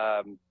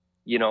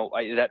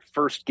 that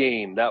first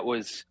game, that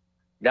was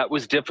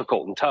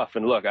difficult and tough.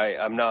 And look,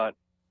 I'm not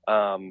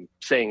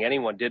saying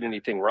anyone did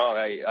anything wrong.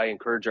 I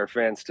encourage our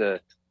fans to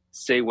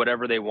say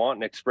whatever they want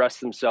and express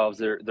themselves.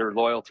 Their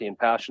loyalty and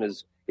passion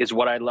is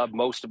what I love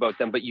most about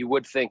them. But you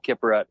would think,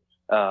 Kipper, at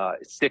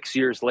 6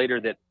 years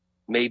later, that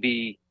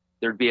maybe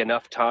there'd be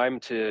enough time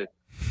to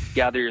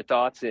gather your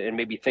thoughts and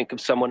maybe think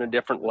of someone in a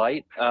different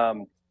light.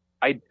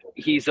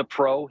 He's a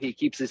pro. He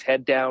keeps his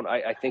head down.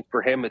 I think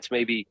for him, it's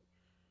maybe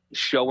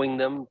showing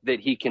them that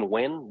he can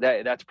win.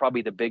 That's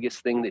probably the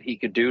biggest thing that he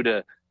could do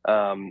to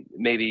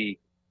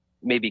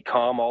maybe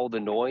calm all the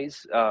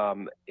noise.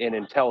 And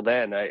until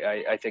then,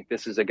 I think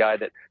this is a guy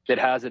that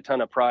has a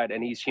ton of pride,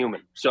 and he's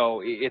human.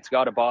 So it's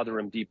got to bother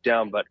him deep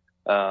down. But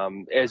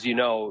as you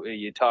know,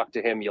 you talk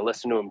to him, you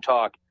listen to him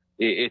talk,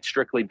 it's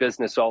strictly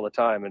business all the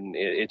time, and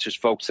it's just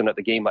focusing at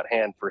the game at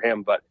hand for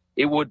him. But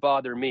it would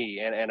bother me,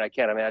 and I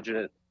can't imagine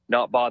it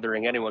not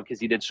bothering anyone because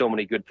he did so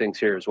many good things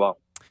here as well.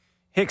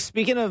 Hicks,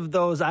 speaking of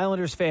those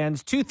Islanders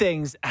fans, 2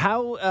 things.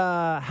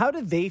 How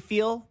do they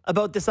feel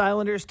about this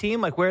Islanders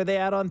team? Like, where are they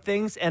at on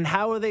things? And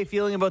how are they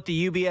feeling about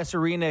the UBS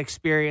Arena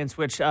experience,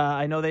 which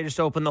I know they just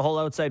opened the whole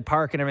outside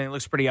park and everything. It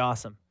looks pretty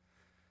awesome.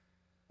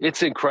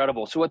 It's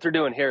incredible. So what they're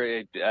doing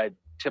here, I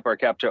tip our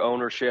cap to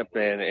ownership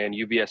and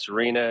UBS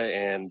Arena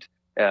and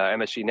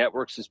MSG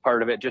Networks is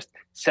part of it, just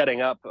setting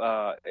up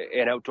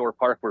an outdoor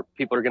park where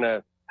people are going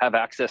to have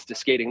access to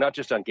skating, not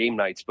just on game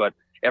nights, but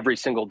every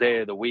single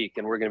day of the week.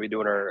 And we're going to be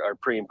doing our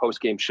pre and post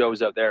game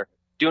shows out there,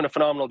 doing a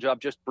phenomenal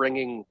job just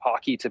bringing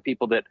hockey to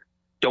people that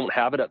don't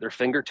have it at their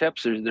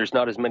fingertips. There's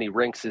not as many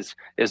rinks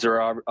as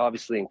there are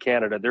obviously in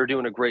Canada. They're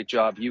doing a great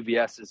job.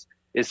 UBS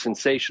is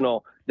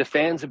sensational. The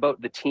fans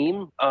about the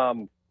team,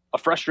 a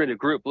frustrated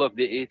group. Look,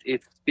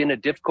 it's been a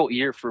difficult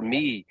year for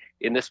me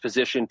in this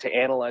position to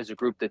analyze a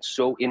group that's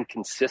so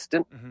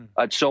inconsistent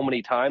so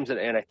many times.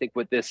 And I think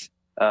what this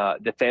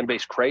the fan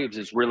base craves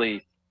is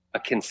really a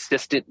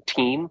consistent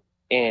team,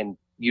 and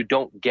you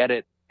don't get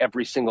it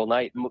every single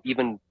night.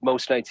 Even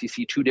most nights you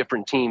see two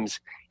different teams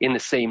in the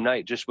same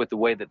night, just with the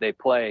way that they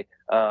play.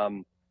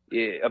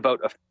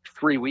 About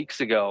 3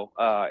 weeks ago,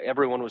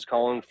 everyone was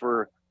calling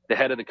for the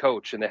head of the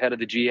coach and the head of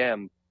the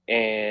GM.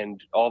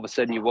 And all of a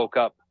sudden you woke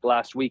up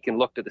last week and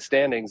looked at the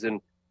standings,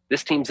 and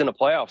this team's in a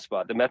playoff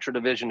spot. The Metro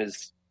Division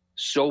is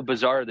so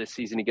bizarre this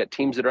season. You got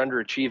teams that are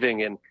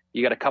underachieving, and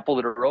you got a couple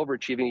that are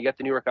overachieving. You got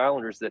the New York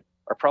Islanders that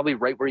are probably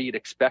right where you'd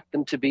expect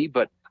them to be,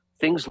 but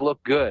things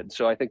look good.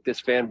 So I think this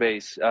fan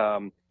base,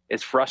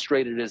 as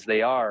frustrated as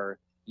they are,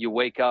 you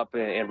wake up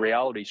and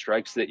reality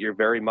strikes that you're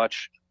very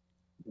much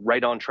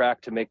right on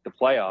track to make the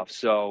playoffs.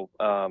 So,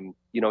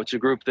 it's a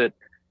group that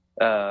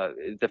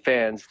the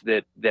fans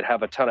that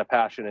have a ton of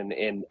passion,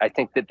 and I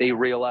think that they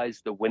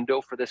realize the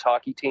window for this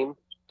hockey team,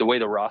 the way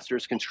the roster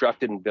is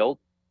constructed and built,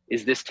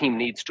 is this team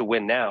needs to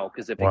win now,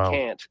 because if it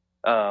can't,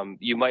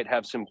 you might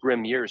have some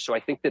grim years. So I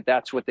think that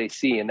that's what they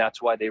see, and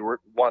that's why they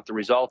want the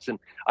results, and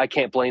I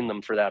can't blame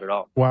them for that at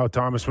all. Wow,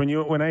 Thomas,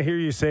 when I hear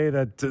you say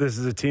that this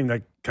is a team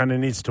that kind of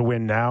needs to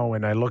win now,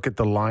 and I look at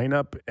the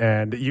lineup,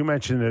 and you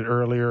mentioned it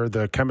earlier,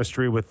 the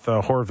chemistry with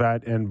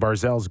Horvat and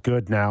Barzal's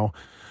good now,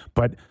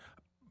 but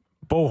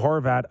Bo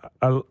Horvat,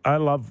 I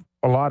love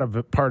a lot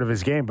of part of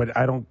his game, but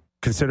I don't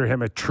consider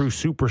him a true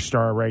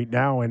superstar right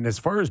now. And as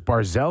far as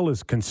Barzal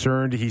is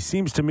concerned, he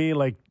seems to me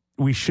like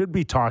we should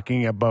be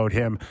talking about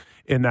him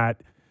in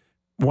that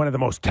one of the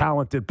most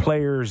talented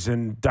players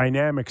and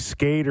dynamic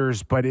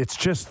skaters, but it's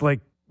just like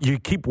you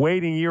keep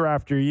waiting year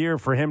after year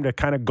for him to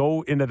kind of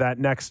go into that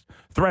next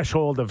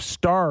threshold of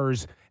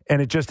stars,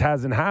 and it just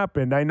hasn't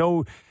happened. I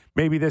know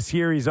maybe this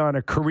year he's on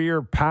a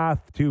career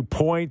path to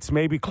points,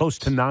 maybe close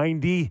to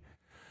 90,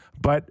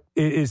 but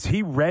is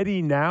he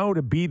ready now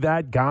to be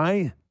that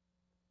guy?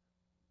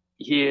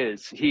 He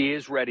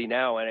is ready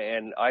now,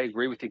 and I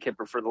agree with you,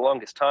 Kipper. For the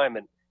longest time,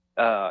 and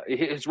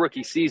his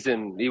rookie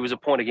season, he was a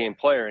point-a-game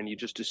player, and you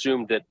just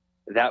assumed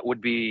that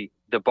would be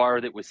the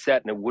bar that was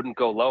set, and it wouldn't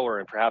go lower,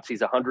 and perhaps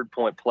he's a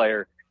 100-point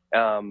player.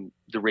 The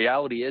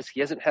reality is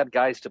he hasn't had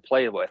guys to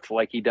play with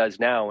like he does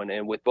now,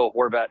 and with Bo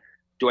Horvat,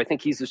 do I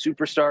think he's a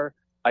superstar?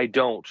 I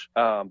don't.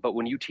 But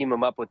when you team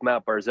him up with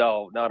Matt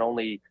Barzal, not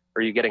only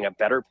are you getting a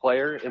better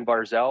player in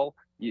Barzal,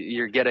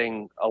 you're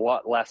getting a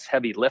lot less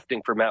heavy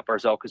lifting for Matt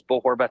Barzal, because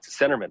Bo Horvat's a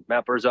centerman.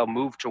 Matt Barzal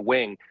moved to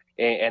wing,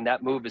 and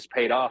that move has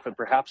paid off. And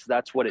perhaps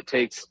that's what it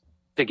takes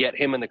to get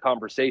him in the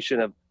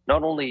conversation of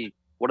not only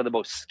one of the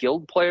most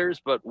skilled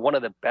players, but one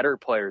of the better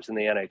players in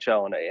the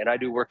NHL. And I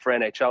do work for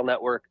NHL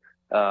Network.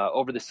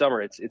 Over the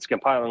summer, it's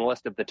compiling a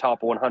list of the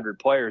top 100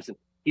 players, and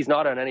he's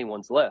not on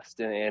anyone's list.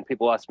 And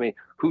people ask me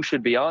who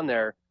should be on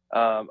there.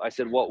 I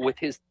said, well, with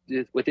his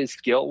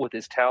skill, with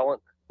his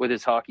talent, with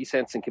his hockey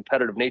sense and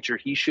competitive nature,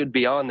 he should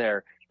be on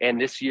there.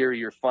 And this year,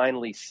 you're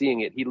finally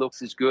seeing it. He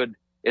looks as good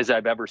as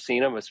I've ever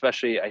seen him,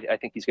 especially I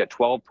think he's got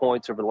 12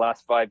 points over the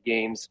last 5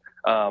 games.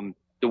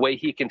 The way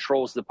he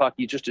controls the puck,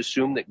 you just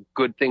assume that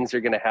good things are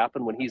going to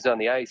happen when he's on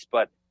the ice,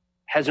 but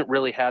hasn't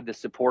really had the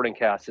supporting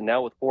cast. And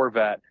now with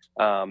Horvat,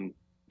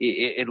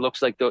 it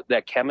looks like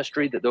that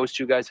chemistry that those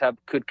two guys have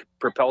could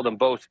propel them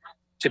both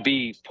to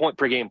be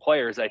point-per-game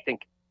players. I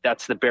think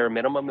that's the bare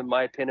minimum, in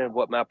my opinion, of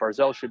what Matt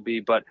Barzal should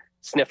be, but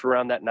sniff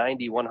around that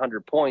 90,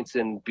 100 points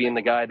and being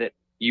the guy that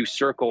you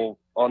circle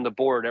on the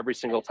board every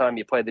single time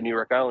you play the New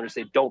York Islanders.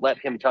 Say, don't let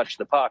him touch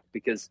the puck,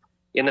 because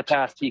in the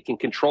past he can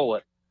control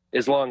it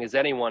as long as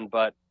anyone,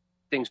 but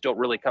things don't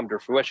really come to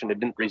fruition.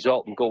 It didn't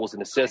result in goals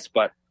and assists,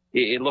 but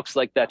it looks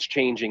like that's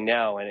changing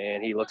now,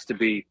 and he looks to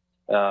be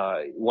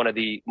one of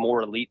the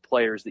more elite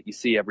players that you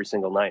see every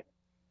single night.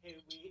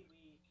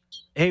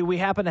 Hey, we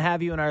happen to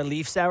have you in our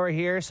Leafs hour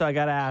here, so I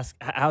got to ask,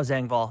 how's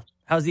Engvall?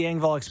 How's the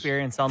Engvall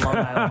experience on Long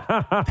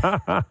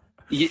Island?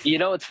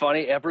 It's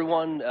funny.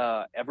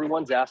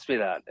 Everyone's asked me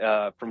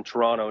that from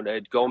Toronto,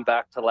 going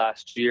back to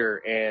last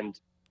year. And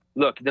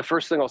look, the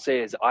first thing I'll say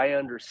is I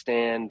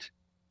understand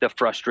the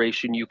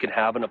frustration you can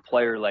have in a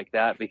player like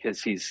that,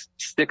 because he's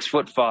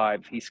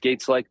 6'5", he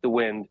skates like the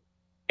wind,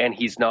 and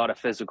he's not a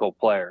physical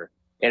player.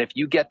 And if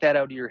you get that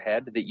out of your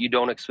head, that you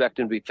don't expect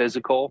him to be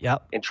physical,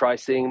 and try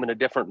seeing him in a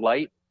different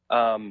light,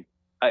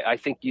 I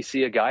think you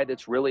see a guy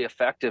that's really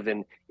effective.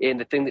 And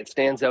the thing that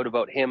stands out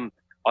about him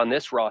on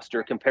this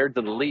roster compared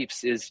to the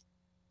Leafs is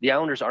the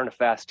Islanders aren't a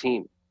fast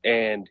team.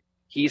 And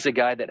he's a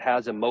guy that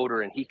has a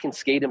motor, and he can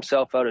skate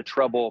himself out of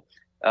trouble.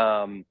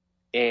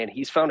 And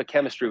he's found a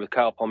chemistry with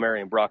Kyle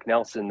Palmieri and Brock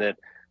Nelson that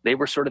they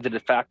were sort of the de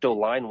facto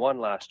line one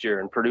last year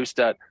and produced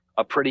a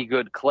pretty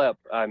good clip.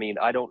 I mean,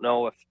 I don't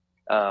know if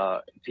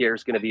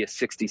Pierre's going to be a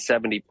 60,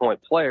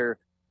 70-point player,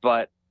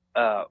 but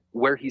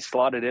where he's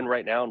slotted in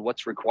right now and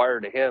what's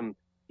required of him,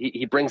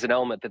 he brings an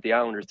element that the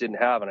Islanders didn't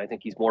have, and I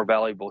think he's more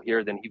valuable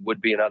here than he would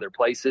be in other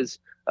places.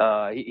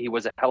 He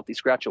was a healthy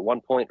scratch at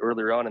one point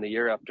earlier on in the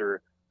year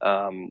after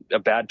a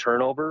bad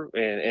turnover,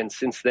 and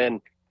since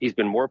then he's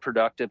been more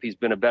productive. He's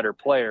been a better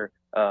player,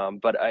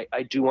 but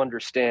I do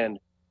understand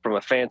from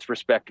a fan's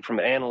perspective, from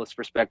an analyst's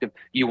perspective,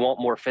 you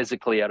want more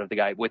physically out of the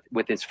guy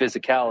with his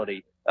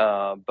physicality,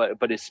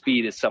 but his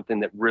speed is something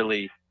that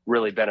really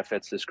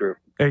benefits this group.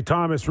 Hey,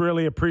 Thomas,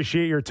 really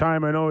appreciate your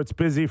time. I know it's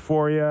busy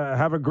for you.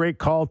 Have a great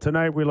call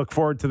tonight. We look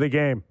forward to the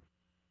game.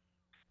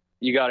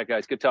 You got it,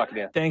 guys. Good talking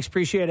to you. Thanks.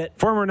 Appreciate it.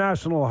 Former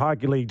National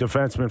Hockey League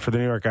defenseman for the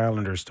New York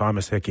Islanders,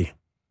 Thomas Hickey.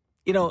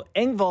 You know,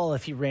 Engvall,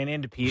 if he ran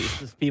into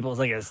people, is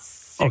like a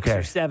 $6 or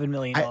 $7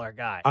 million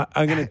guy.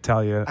 I'm going to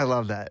tell you. I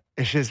love that.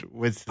 It's just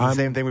it's the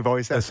same thing we've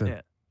always said.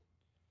 Listen,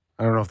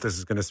 I don't know if this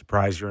is going to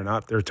surprise you or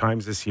not. There are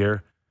times this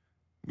year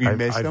I've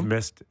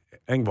missed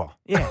Engvall.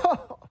 Yeah.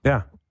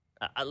 Yeah.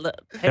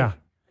 Hey,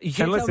 you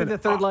can't tell me the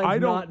third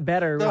line's not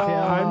better with him.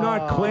 I'm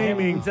not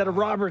claiming instead of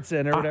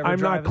Robertson or whatever.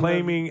 I'm not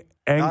claiming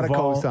Engvall. Not a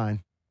cosign.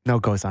 No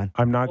cosign.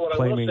 I'm not what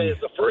claiming. What I will say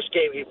is the first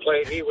game he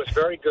played, he was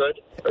very good,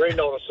 very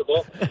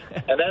noticeable.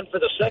 And then for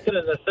the second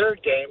and the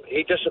third game,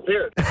 he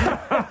disappeared.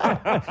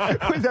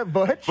 Was that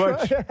Butch?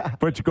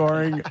 Butch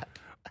Goring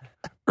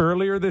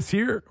earlier this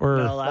year or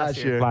no, last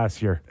year?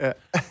 Last year.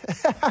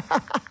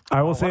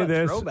 I will say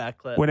this.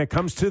 When it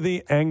comes to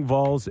the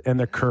Engvalls and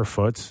the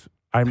Kerfoots,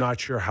 I'm not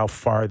sure how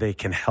far they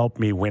can help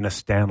me win a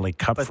Stanley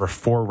Cup for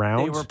 4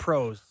 rounds. They were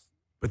pros.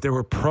 But they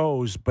were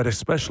pros, but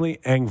especially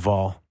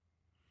Engvall,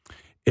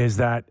 is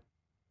that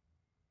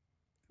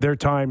there are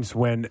times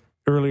when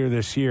earlier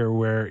this year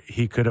where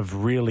he could have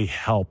really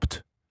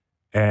helped.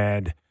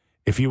 And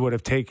if you would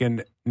have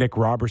taken Nick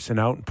Robertson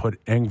out and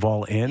put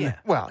Engvall in.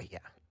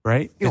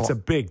 Right? It's a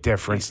big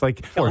difference.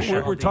 Like,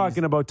 we're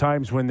talking about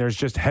times when there's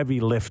just heavy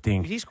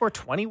lifting. Did he score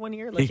 20 one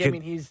year?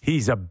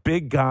 He's a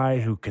big guy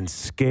who can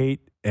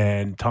skate,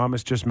 and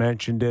Thomas just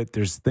mentioned it.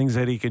 There's things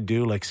that he could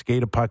do, like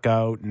skate a puck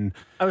out. And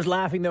I was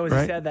laughing, though, as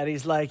he said that.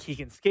 He's like, he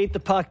can skate the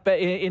puck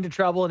into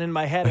trouble, and in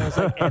my head, I was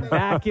like, and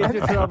back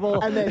into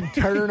trouble. And then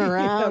turn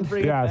around.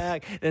 Bring it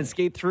back, then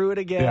skate through it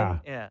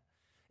again. Yeah.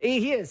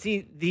 He is.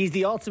 He's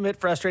the ultimate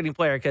frustrating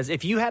player, because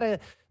if you had a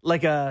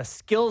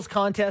skills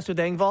contest with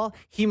Engvall,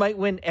 he might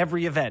win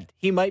every event.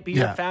 He might be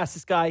your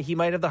fastest guy. He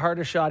might have the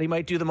hardest shot. He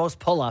might do the most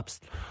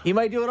pull-ups. He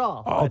might do it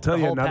all. I'll tell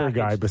you another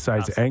guy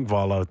besides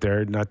Engvall out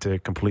there, not to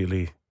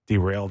completely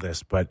derail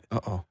this, but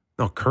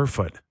no,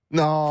 Kerfoot.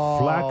 No.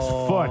 Flex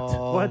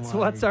Foot.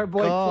 What's our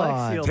boy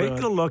Flex Seal doing?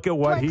 Take a look at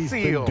what he's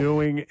been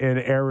doing in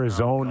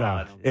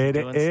Arizona.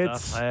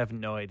 It's I have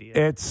no idea.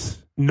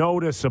 It's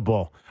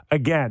noticeable.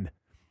 Again,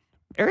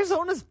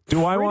 Arizona's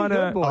do I want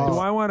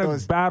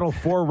to battle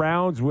 4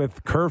 rounds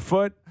with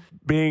Kerfoot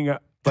being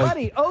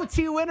buddy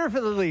OT winner for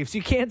the Leafs?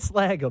 You can't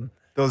slag him.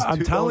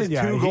 I'm telling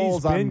you,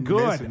 he's been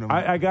good.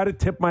 I got to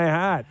tip my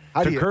hat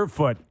to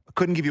Kerfoot.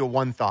 Couldn't give you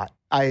one thought.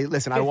 I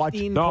watched.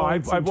 No,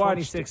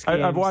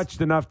 I've watched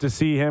enough to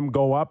see him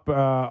go up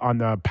on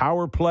the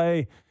power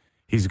play.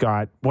 He's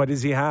got, what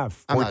does he have?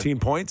 14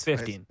 points?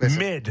 15.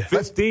 Mid.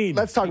 15.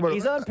 Let's talk about.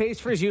 He's on pace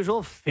for his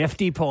usual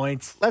 50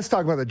 points. Let's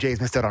talk about the Jays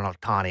missed out on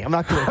Ohtani. I'm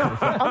not doing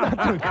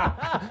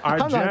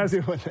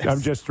it. I'm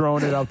just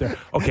throwing it out there.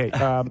 Okay.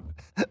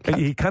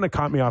 He kind of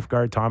caught me off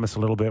guard, Thomas, a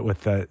little bit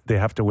with they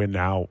have to win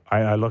now.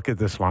 I look at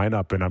this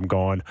lineup and I'm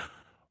going,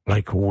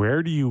 like,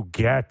 where do you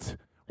get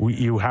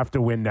you have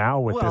to win now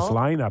with this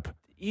lineup?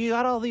 You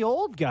got all the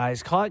old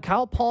guys,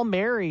 Kyle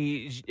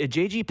Palmieri,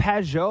 J.G.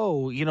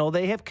 Pajot.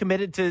 They have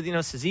committed to,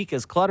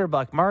 Cizikas,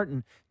 Clutterbuck,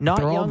 Martin, not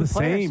They're young all the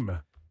players. same.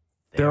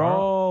 They're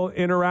all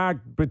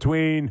interact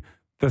between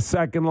the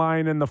second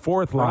line and the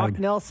fourth line. Brock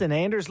Nelson,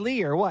 Anders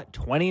Lee are what,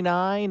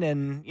 29,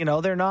 and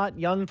they're not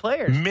young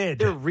players. Mid.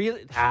 They're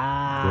really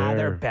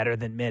they're better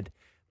than mid.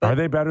 Are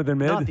they better than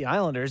mid? Not the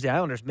Islanders. The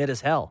Islanders mid as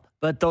hell.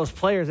 But those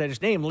players I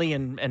just named, Lee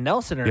and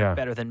Nelson, are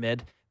better than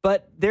mid.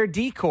 But their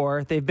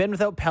decor, they've been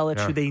without Pelech,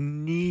 who they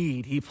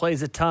need. He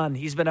plays a ton.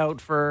 He's been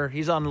out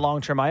he's on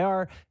long-term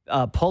IR.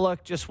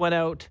 Pulock just went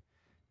out.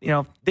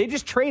 They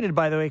just traded,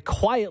 by the way,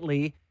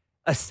 quietly,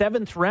 a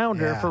 7th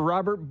rounder for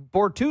Robert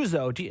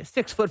Bortuzzo,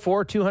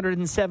 6'4",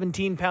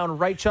 217-pound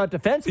right shot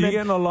defenseman. You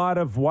getting a lot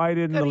of why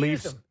didn't the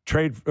Leafs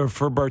trade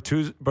for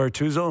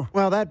Bortuzzo?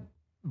 Well, that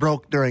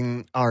broke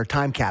during our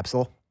time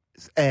capsule,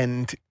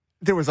 and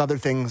there was other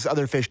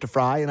fish to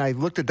fry. And I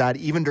looked at that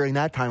even during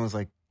that time. I was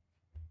like,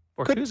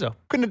 Bortuzzo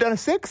couldn't have done a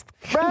 6th,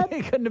 Brad.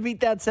 He couldn't have beat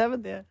that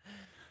 7th. Yeah.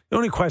 The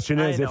only question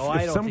is if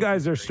some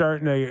guys are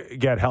starting to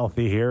get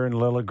healthy here, and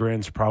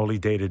Liljegren's probably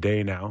day to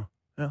day now.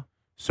 Yeah.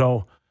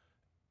 So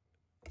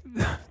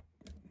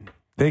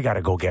they got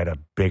to go get a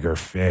bigger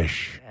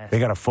fish. Yes. They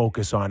got to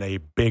focus on a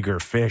bigger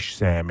fish,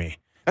 Sammy.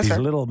 These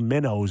little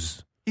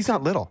minnows. He's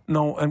not little.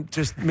 No, I'm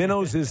just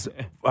minnows is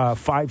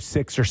 5,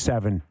 6, or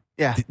 7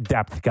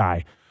 depth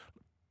guy.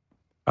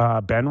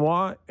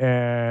 Benoit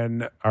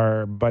and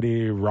our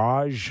buddy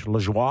Raj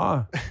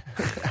Lajoie.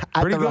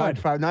 Pretty good. Raj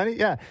 590,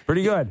 yeah.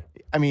 Pretty good.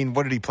 I mean,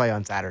 what did he play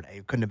on Saturday?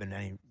 It couldn't have been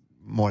any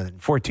more than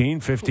 14,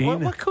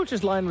 15. What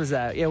coach's line was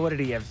that? Yeah, what did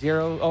he have?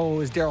 0? Oh, it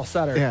was Daryl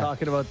Sutter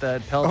talking about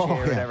the Peltier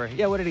or whatever.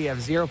 Yeah, what did he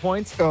have? 0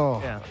 points?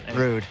 Oh, yeah,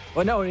 rude.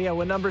 Well, no, yeah,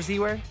 what numbers did he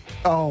wear?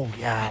 Oh,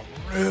 yeah,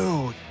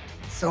 rude.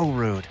 So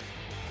rude.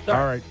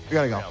 All right. We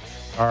got to go.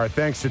 All right,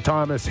 thanks to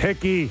Thomas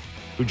Hickey,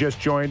 who just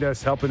joined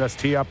us, helping us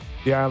tee up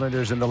the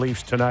Islanders and the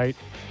Leafs tonight.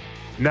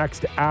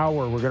 Next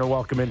hour, we're going to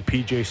welcome in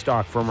PJ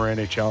Stock, former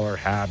NHLer,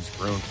 Habs,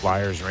 Bruins,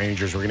 Flyers,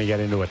 Rangers. We're going to get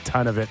into a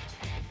ton of it.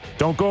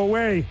 Don't go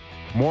away.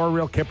 More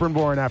Real Kipper and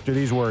Bourne after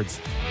these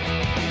words.